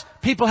size,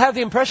 people have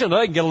the impression,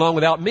 they can get along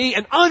without me,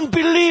 and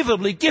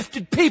unbelievably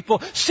gifted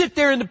people sit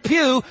there in the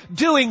pew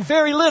doing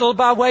very little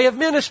by way of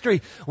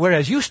ministry.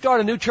 Whereas you start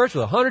a new church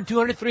with 100,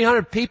 200,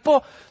 300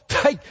 people,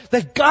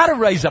 they gotta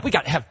raise up. We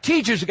gotta have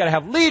teachers, we gotta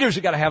have leaders,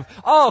 we gotta have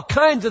all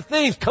kinds of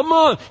things. Come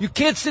on, you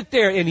can't sit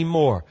there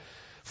anymore.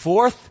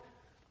 Fourth,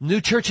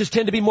 new churches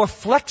tend to be more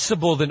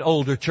flexible than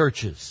older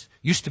churches.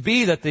 Used to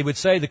be that they would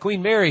say the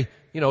Queen Mary,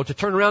 to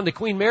turn around to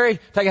Queen Mary,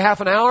 take a half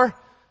an hour.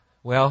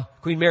 Well,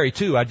 Queen Mary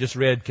too, I just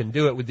read, can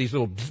do it with these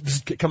little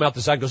come out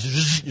the side, goes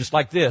just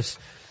like this.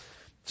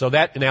 So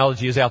that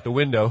analogy is out the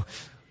window.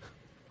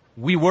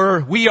 We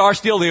are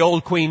still the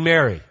old Queen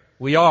Mary.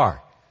 We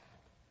are.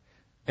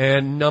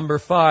 And number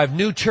 5,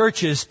 new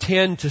churches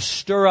tend to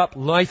stir up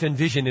life and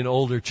vision in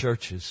older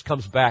churches.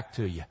 Comes back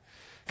to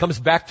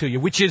you,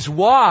 which is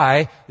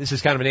why, this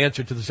is kind of an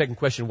answer to the second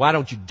question, why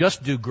don't you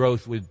just do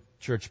growth with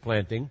church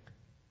planting?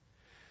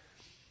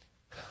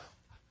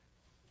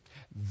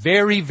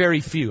 Very, very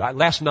few.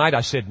 Last night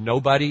I said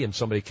nobody, and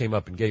somebody came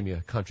up and gave me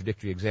a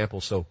contradictory example.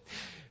 So,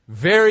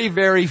 very,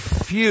 very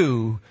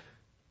few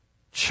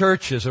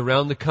churches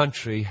around the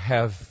country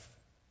have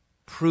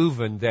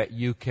proven that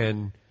you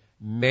can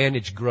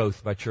manage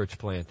growth by church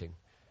planting.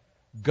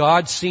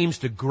 God seems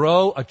to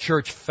grow a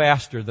church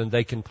faster than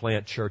they can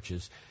plant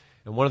churches.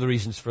 And one of the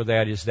reasons for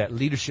that is that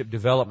leadership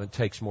development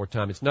takes more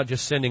time. It's not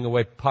just sending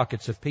away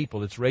pockets of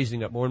people. It's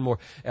raising up more and more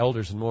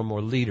elders and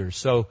more leaders.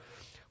 So,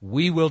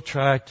 we will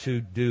try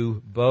to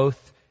do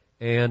both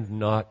and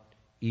not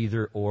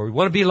either or. We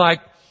want to be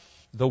like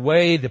the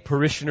way the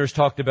parishioners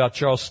talked about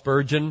Charles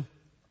Spurgeon.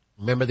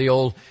 Remember the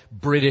old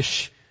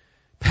British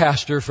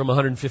pastor from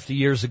 150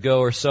 years ago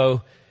or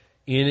so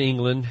in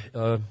England,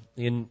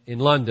 in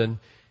London.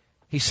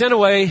 He sent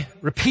away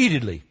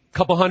repeatedly a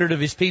couple hundred of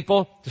his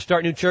people to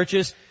start new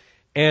churches.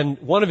 And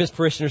one of his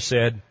parishioners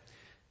said,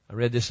 I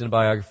read this in a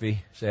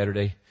biography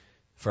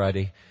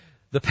Friday,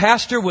 the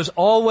pastor was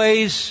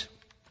always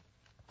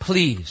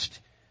pleased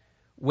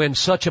when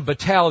such a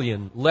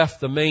battalion left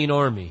the main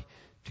army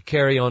to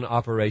carry on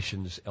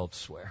operations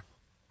elsewhere.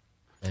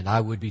 And I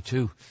would be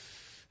too.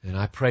 And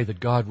I pray that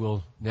God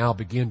will now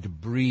begin to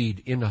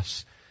breed in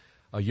us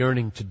a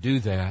yearning to do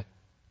that.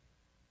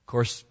 Of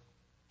course,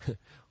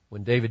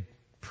 when David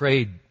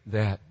prayed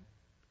that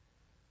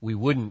we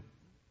wouldn't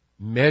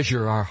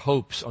measure our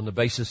hopes on the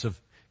basis of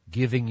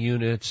giving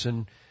units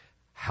and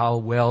how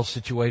well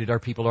situated our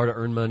people are to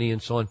earn money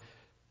and so on,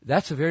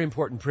 that's a very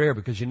important prayer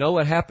because you know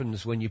what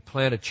happens when you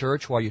plant a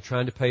church while you're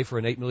trying to pay for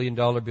an $8 million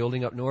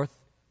building up north?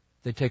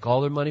 They take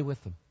all their money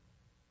with them.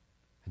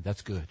 And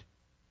that's good.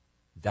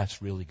 That's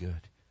really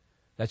good.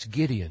 That's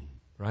Gideon,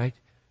 right?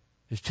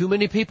 There's too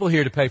many people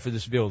here to pay for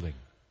this building.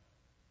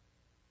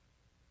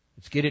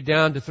 Let's get it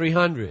down to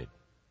 300,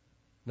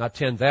 not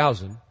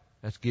 10,000.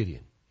 That's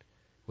Gideon.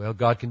 Well,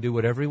 God can do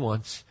whatever He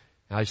wants.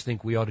 I just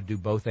think we ought to do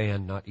both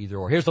and, not either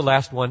or. Here's the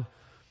last one.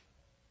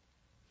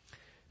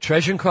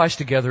 Treasuring Christ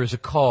together is a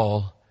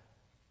call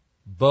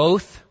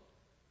both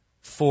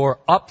for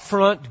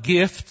upfront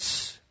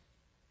gifts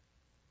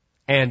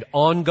and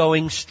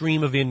ongoing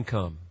stream of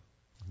income.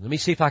 Let me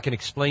see if I can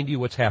explain to you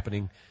what's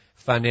happening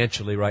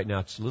financially right now.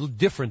 It's a little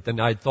different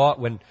than I thought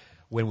when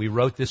we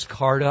wrote this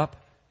card up.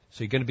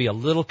 So you're going to be a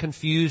little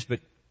confused, but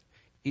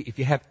if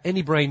you have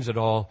any brains at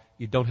all,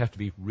 you don't have to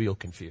be real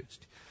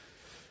confused.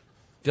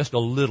 Just a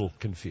little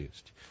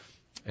confused.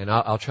 And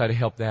I'll try to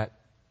help that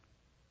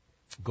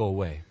go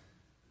away.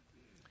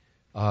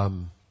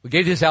 We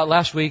gave this out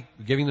last week.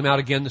 We're giving them out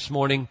again this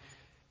morning.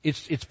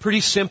 It's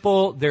pretty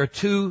simple. There are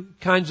 2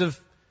 kinds of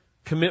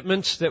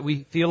commitments that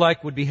we feel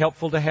like would be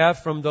helpful to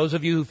have from those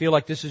of you who feel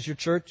like this is your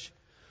church.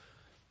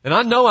 And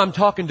I know I'm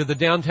talking to the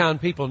downtown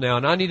people now,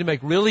 and I need to make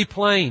really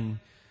plain.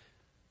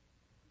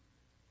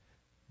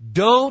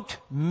 Don't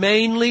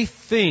mainly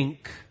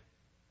think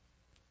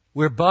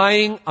we're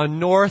buying a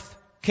north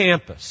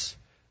campus.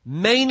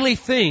 Mainly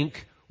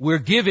think we're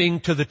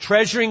giving to the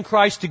Treasuring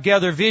Christ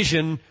Together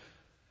vision,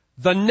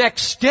 the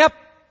next step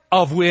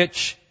of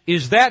which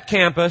is that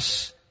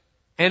campus,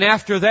 and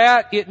after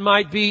that it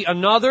might be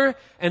another,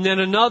 and then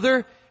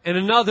another, and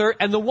another,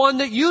 and the one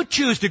that you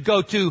choose to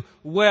go to,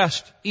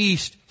 west,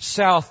 east,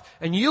 south,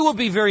 and you will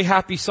be very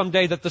happy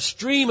someday that the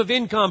stream of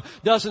income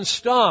doesn't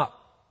stop.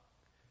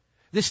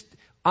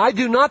 I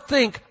do not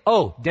think,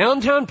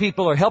 downtown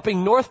people are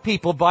helping north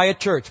people buy a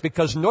church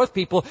because north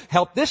people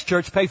helped this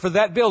church pay for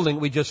that building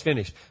we just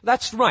finished.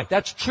 That's right.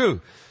 That's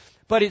true.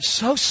 But it's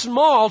so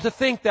small to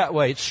think that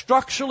way. It's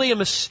structurally a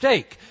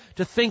mistake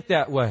to think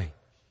that way.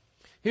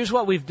 Here's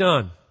what we've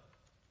done.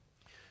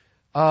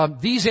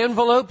 These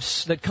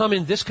envelopes that come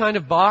in this kind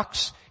of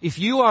box, if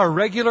you are a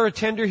regular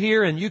attender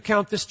here and you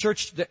count this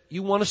church that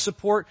you want to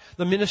support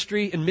the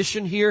ministry and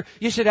mission here,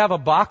 you should have a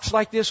box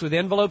like this with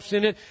envelopes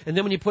in it. And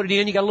then when you put it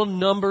in, you got a little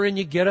number and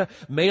you get a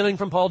mailing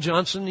from Paul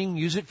Johnson. You can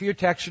use it for your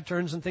tax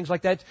returns and things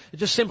like that. It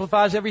just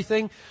simplifies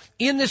everything.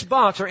 In this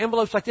box are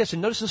envelopes like this.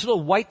 And notice this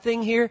little white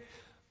thing here?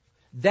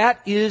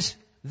 That is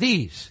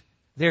these.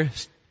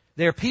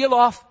 They're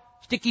peel-off,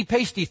 sticky,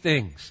 pasty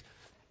things.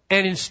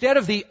 And instead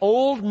of the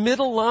old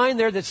middle line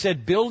there that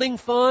said building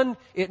fund,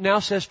 it now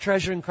says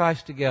Treasuring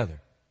Christ Together.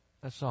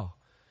 That's all.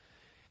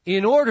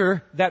 In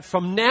order that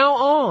from now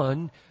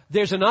on,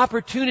 there's an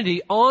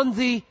opportunity on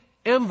the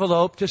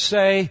envelope to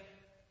say,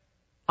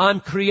 I'm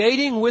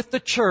creating with the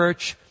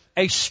church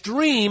a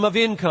stream of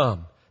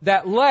income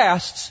that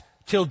lasts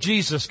till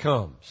Jesus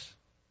comes.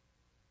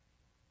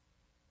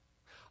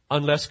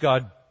 Unless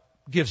God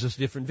gives us a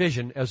different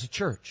vision as a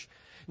church.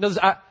 Notice,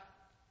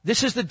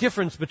 this is the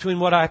difference between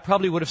what I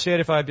probably would have said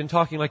if I had been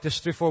talking like this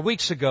 3 or 4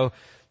 weeks ago.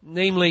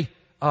 Namely,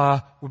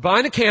 we're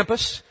buying a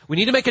campus. We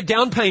need to make a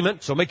down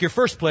payment. So make your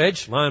first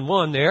pledge, line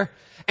 1 there.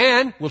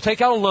 And we'll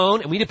take out a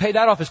loan and we need to pay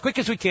that off as quick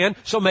as we can.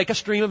 So make a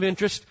stream of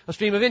interest, a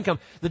stream of income.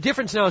 The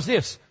difference now is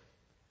this.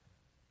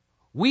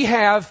 We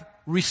have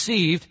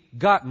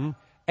gotten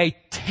a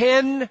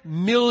 $10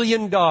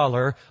 million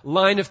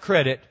line of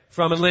credit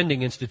from a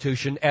lending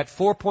institution at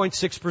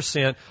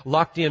 4.6%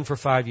 locked in for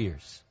 5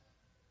 years.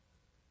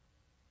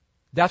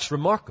 That's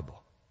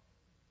remarkable.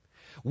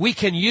 We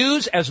can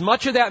use as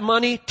much of that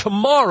money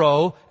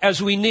tomorrow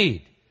as we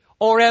need,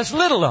 or as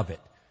little of it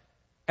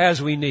as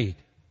we need.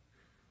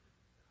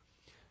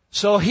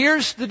 So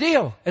here's the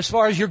deal as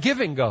far as your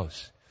giving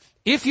goes.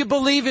 If you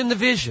believe in the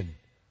vision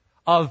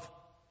of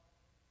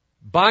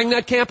buying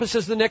that campus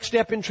as the next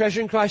step in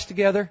Treasuring Christ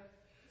Together,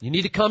 you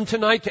need to come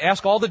tonight to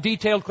ask all the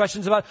detailed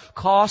questions about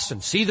costs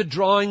and see the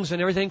drawings and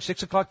everything,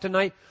 6 o'clock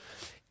tonight.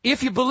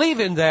 If you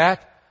believe in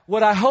that,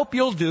 what I hope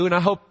you'll do, and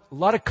I hope a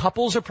lot of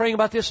couples are praying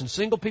about this and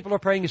single people are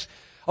praying, is,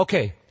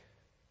 okay,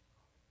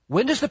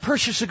 when does the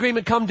purchase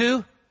agreement come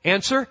due?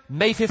 Answer,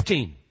 May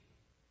 15.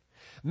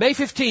 May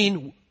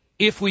 15,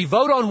 if we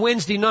vote on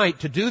Wednesday night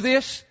to do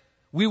this,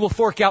 we will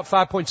fork out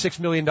 $5.6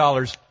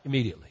 million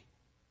immediately.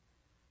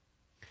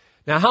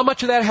 Now, how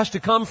much of that has to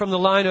come from the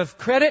line of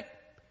credit?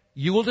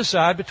 You will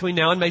decide between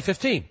now and May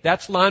 15.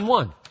 That's line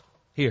 1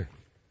 here.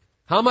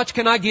 How much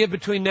can I give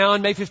between now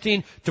and May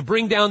 15 to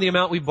bring down the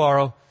amount we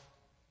borrow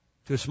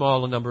to as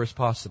small a number as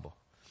possible?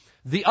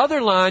 The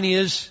other line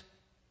is,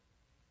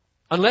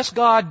 unless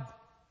God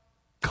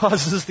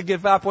causes us to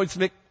give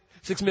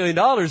 $5.6 million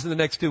in the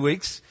next 2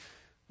 weeks,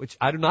 which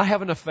I do not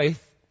have enough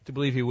faith to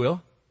believe He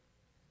will.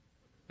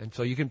 And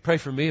so you can pray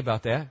for me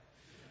about that.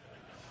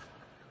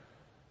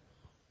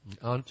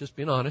 I'm just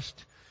being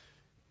honest.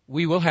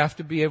 We will have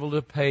to be able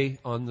to pay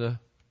on the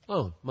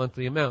loan,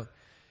 monthly amount.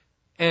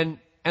 And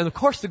of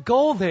course the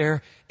goal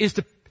there is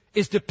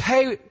to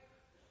pay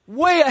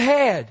way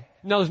ahead.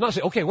 Now there's not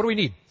say, okay, what do we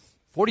need?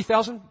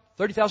 $40,000,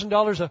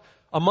 $30,000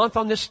 a month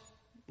on this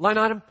line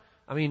item?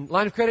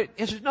 Line of credit?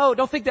 Answer, no,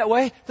 don't think that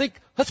way. Think,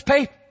 let's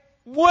pay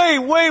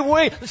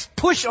way. Let's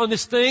push on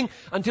this thing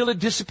until it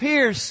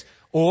disappears.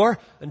 Or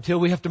until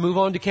we have to move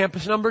on to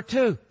campus number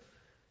 2.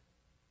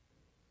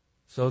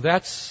 So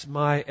that's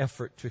my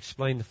effort to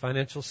explain the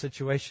financial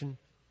situation.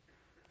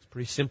 It's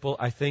pretty simple.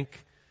 I think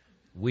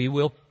we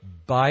will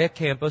buy a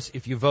campus.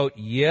 If you vote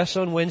yes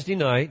on Wednesday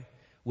night,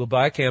 we'll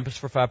buy a campus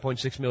for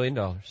 $5.6 million.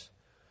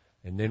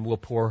 And then we'll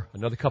pour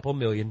another couple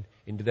million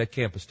into that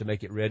campus to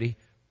make it ready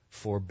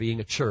for being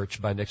a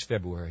church by next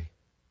February.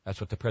 That's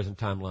what the present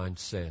timeline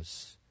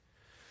says.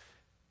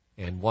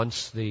 And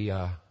once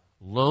the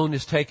loan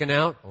is taken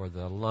out or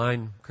the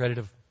line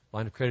of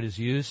credit is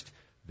used,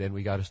 then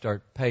we got to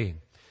start paying.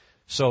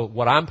 So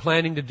what I'm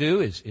planning to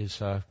do is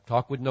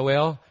talk with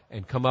Noel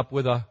and come up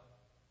with a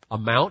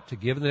amount to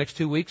give in the next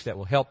 2 weeks that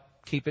will help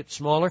keep it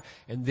smaller.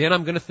 And then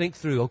I'm going to think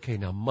through, okay,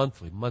 now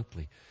monthly.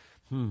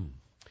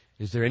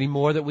 Is there any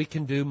more that we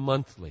can do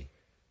monthly?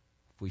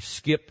 If we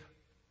skip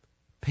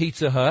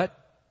Pizza Hut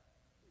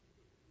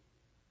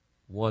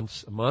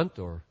once a month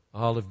or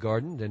Olive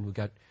Garden, then we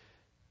got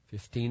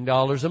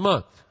 $15 a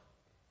month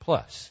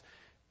plus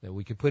that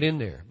we could put in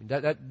there.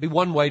 That'd be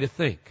one way to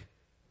think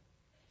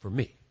for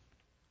me.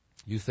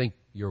 You think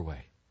your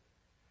way.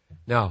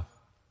 Now,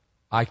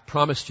 I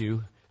promised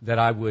you that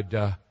I would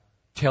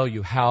tell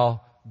you how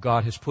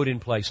God has put in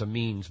place a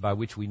means by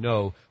which we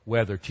know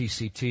whether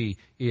TCT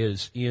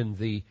is in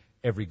the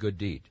every good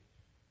deed.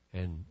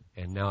 And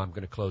now I'm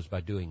going to close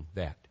by doing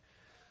that.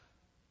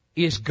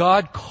 Is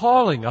God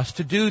calling us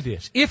to do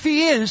this? If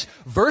He is,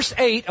 verse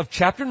 8 of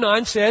chapter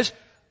 9 says,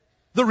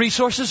 the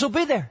resources will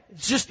be there.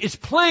 It's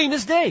plain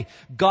as day.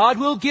 God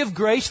will give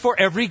grace for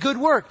every good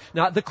work.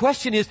 Now, the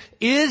question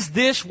is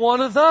this one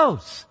of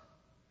those?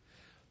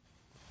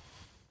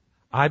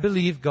 I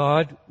believe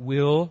God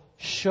will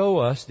show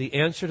us the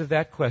answer to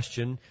that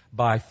question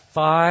by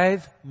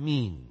 5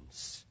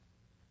 means.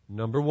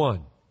 Number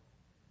one,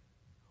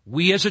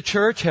 we as a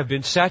church have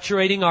been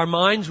saturating our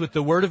minds with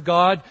the Word of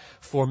God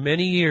for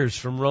many years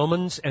from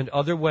Romans and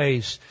other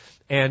ways.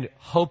 And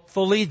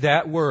hopefully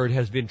that Word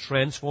has been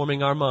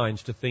transforming our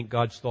minds to think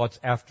God's thoughts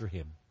after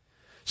Him.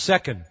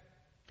 Second,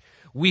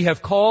 we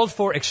have called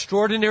for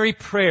extraordinary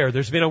prayer.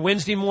 There's been a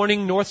Wednesday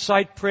morning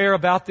Northside prayer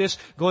about this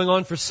going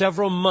on for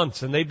several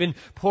months, and they've been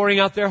pouring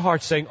out their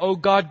hearts saying, "Oh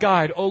God,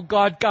 guide. Oh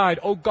God, guide.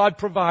 Oh God,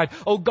 provide.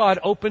 Oh God,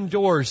 open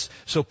doors."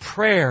 So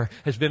prayer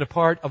has been a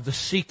part of the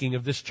seeking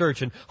of this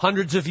church, and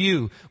hundreds of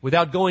you,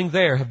 without going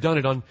there, have done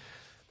it on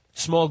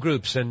small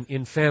groups and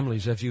in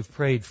families as you've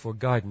prayed for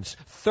guidance.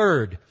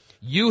 Third,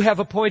 you have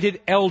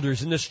appointed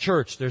elders in this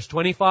church. There's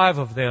 25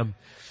 of them.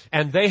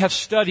 And they have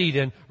studied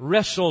and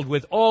wrestled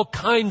with all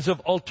kinds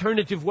of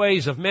alternative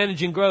ways of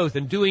managing growth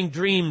and doing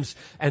dreams.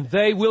 And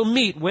they will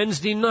meet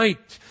Wednesday night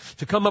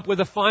to come up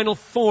with a final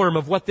form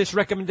of what this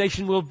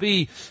recommendation will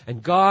be.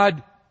 And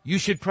God, you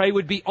should pray,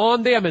 would be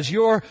on them as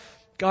your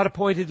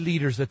God-appointed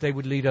leaders, that they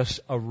would lead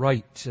us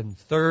aright. And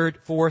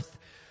fourth,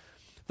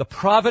 the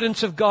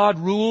providence of God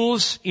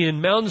rules in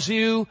Mounds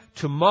View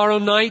tomorrow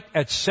night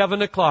at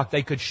 7 o'clock.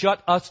 They could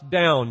shut us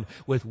down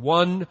with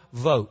one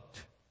vote.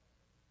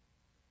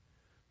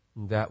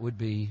 That would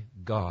be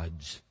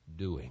God's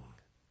doing.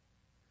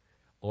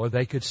 Or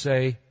they could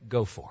say,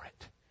 go for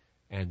it.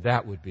 And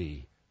that would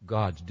be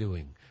God's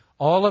doing.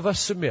 All of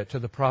us submit to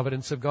the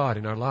providence of God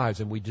in our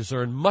lives, and we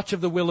discern much of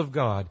the will of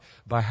God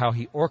by how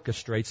He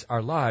orchestrates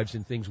our lives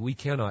in things we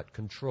cannot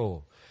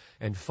control.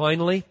 And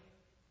finally,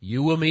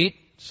 you will meet,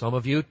 some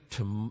of you,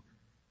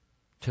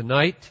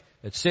 tonight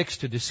at 6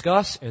 to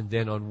discuss, and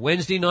then on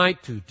Wednesday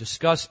night to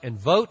discuss and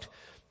vote,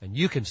 and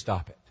you can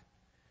stop it.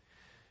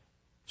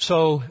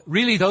 So,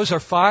 really, those are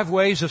 5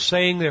 ways of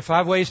saying there are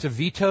 5 ways to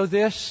veto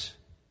this.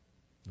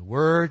 The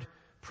Word,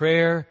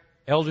 prayer,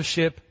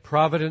 eldership,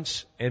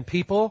 providence, and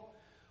people.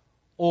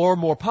 Or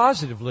more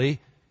positively,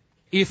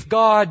 if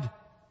God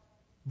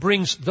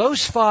brings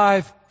those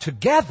 5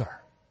 together,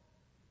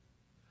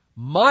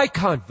 my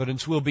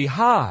confidence will be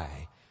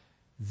high.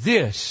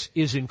 This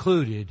is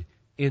included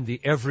in the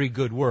every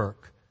good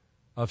work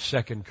of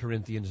 2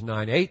 Corinthians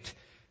 9:8.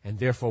 And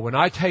therefore, when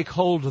I take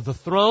hold of the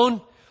throne,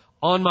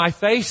 on my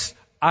face,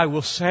 I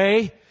will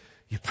say,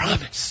 you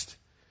promised.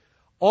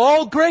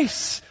 All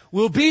grace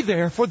will be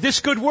there for this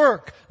good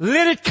work.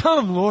 Let it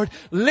come, Lord.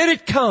 Let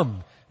it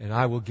come. And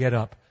I will get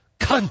up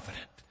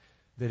confident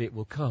that it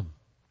will come.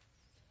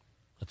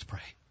 Let's pray.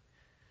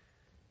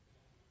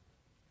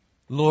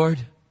 Lord,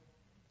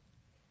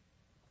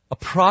 a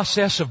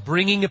process of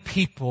bringing a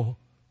people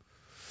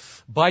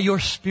by your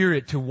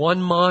Spirit to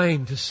one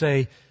mind to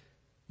say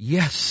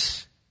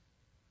yes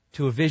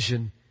to a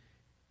vision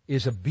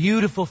is a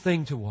beautiful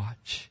thing to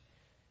watch.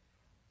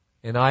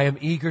 And I am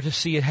eager to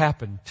see it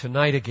happen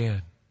tonight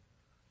again.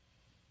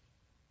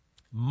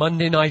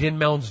 Monday night in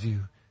Mounds View,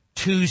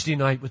 Tuesday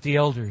night with the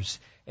elders,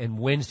 and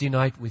Wednesday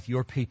night with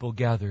your people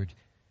gathered.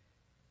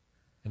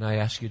 And I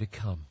ask you to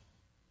come.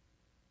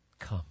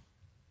 Come.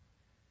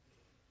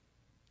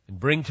 And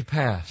bring to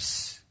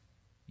pass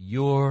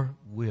your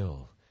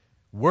will.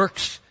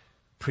 Works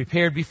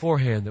prepared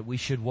beforehand that we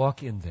should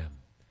walk in them.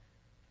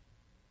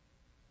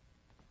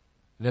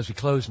 And as we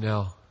close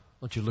now, I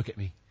want you to look at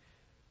me.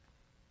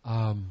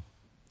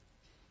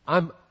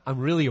 I'm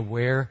really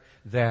aware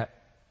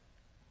that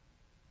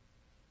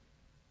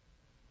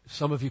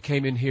some of you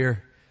came in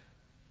here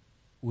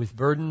with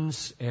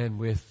burdens and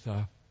with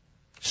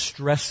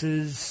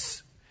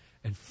stresses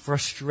and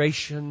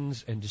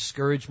frustrations and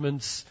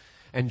discouragements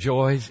and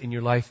joys in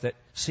your life that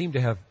seem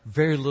to have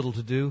very little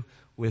to do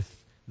with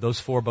those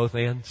 4 both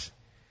ands.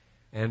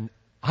 And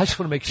I just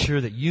want to make sure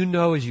that you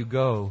know as you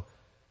go,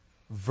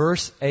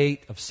 verse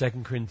 8 of 2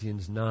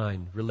 Corinthians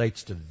 9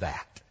 relates to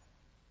that.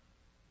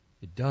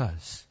 It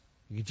does.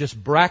 You can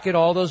just bracket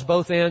all those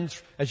both ends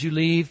as you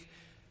leave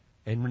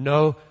and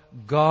know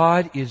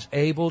God is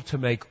able to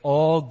make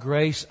all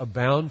grace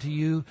abound to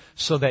you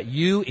so that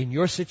you, in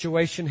your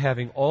situation,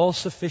 having all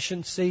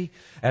sufficiency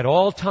at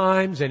all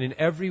times and in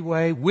every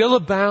way, will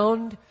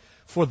abound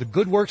for the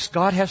good works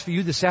God has for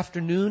you this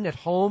afternoon at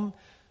home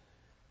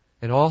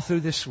and all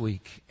through this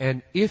week.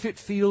 And if it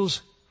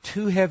feels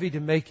too heavy to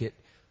make it,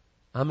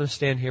 I'm going to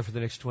stand here for the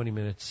next 20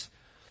 minutes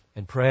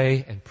and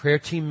pray, and prayer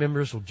team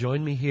members will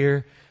join me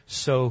here.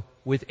 So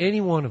with any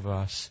one of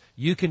us,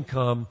 you can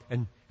come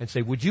and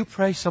say, would you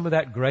pray some of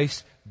that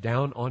grace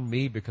down on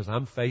me because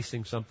I'm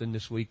facing something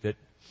this week that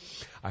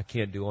I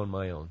can't do on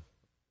my own.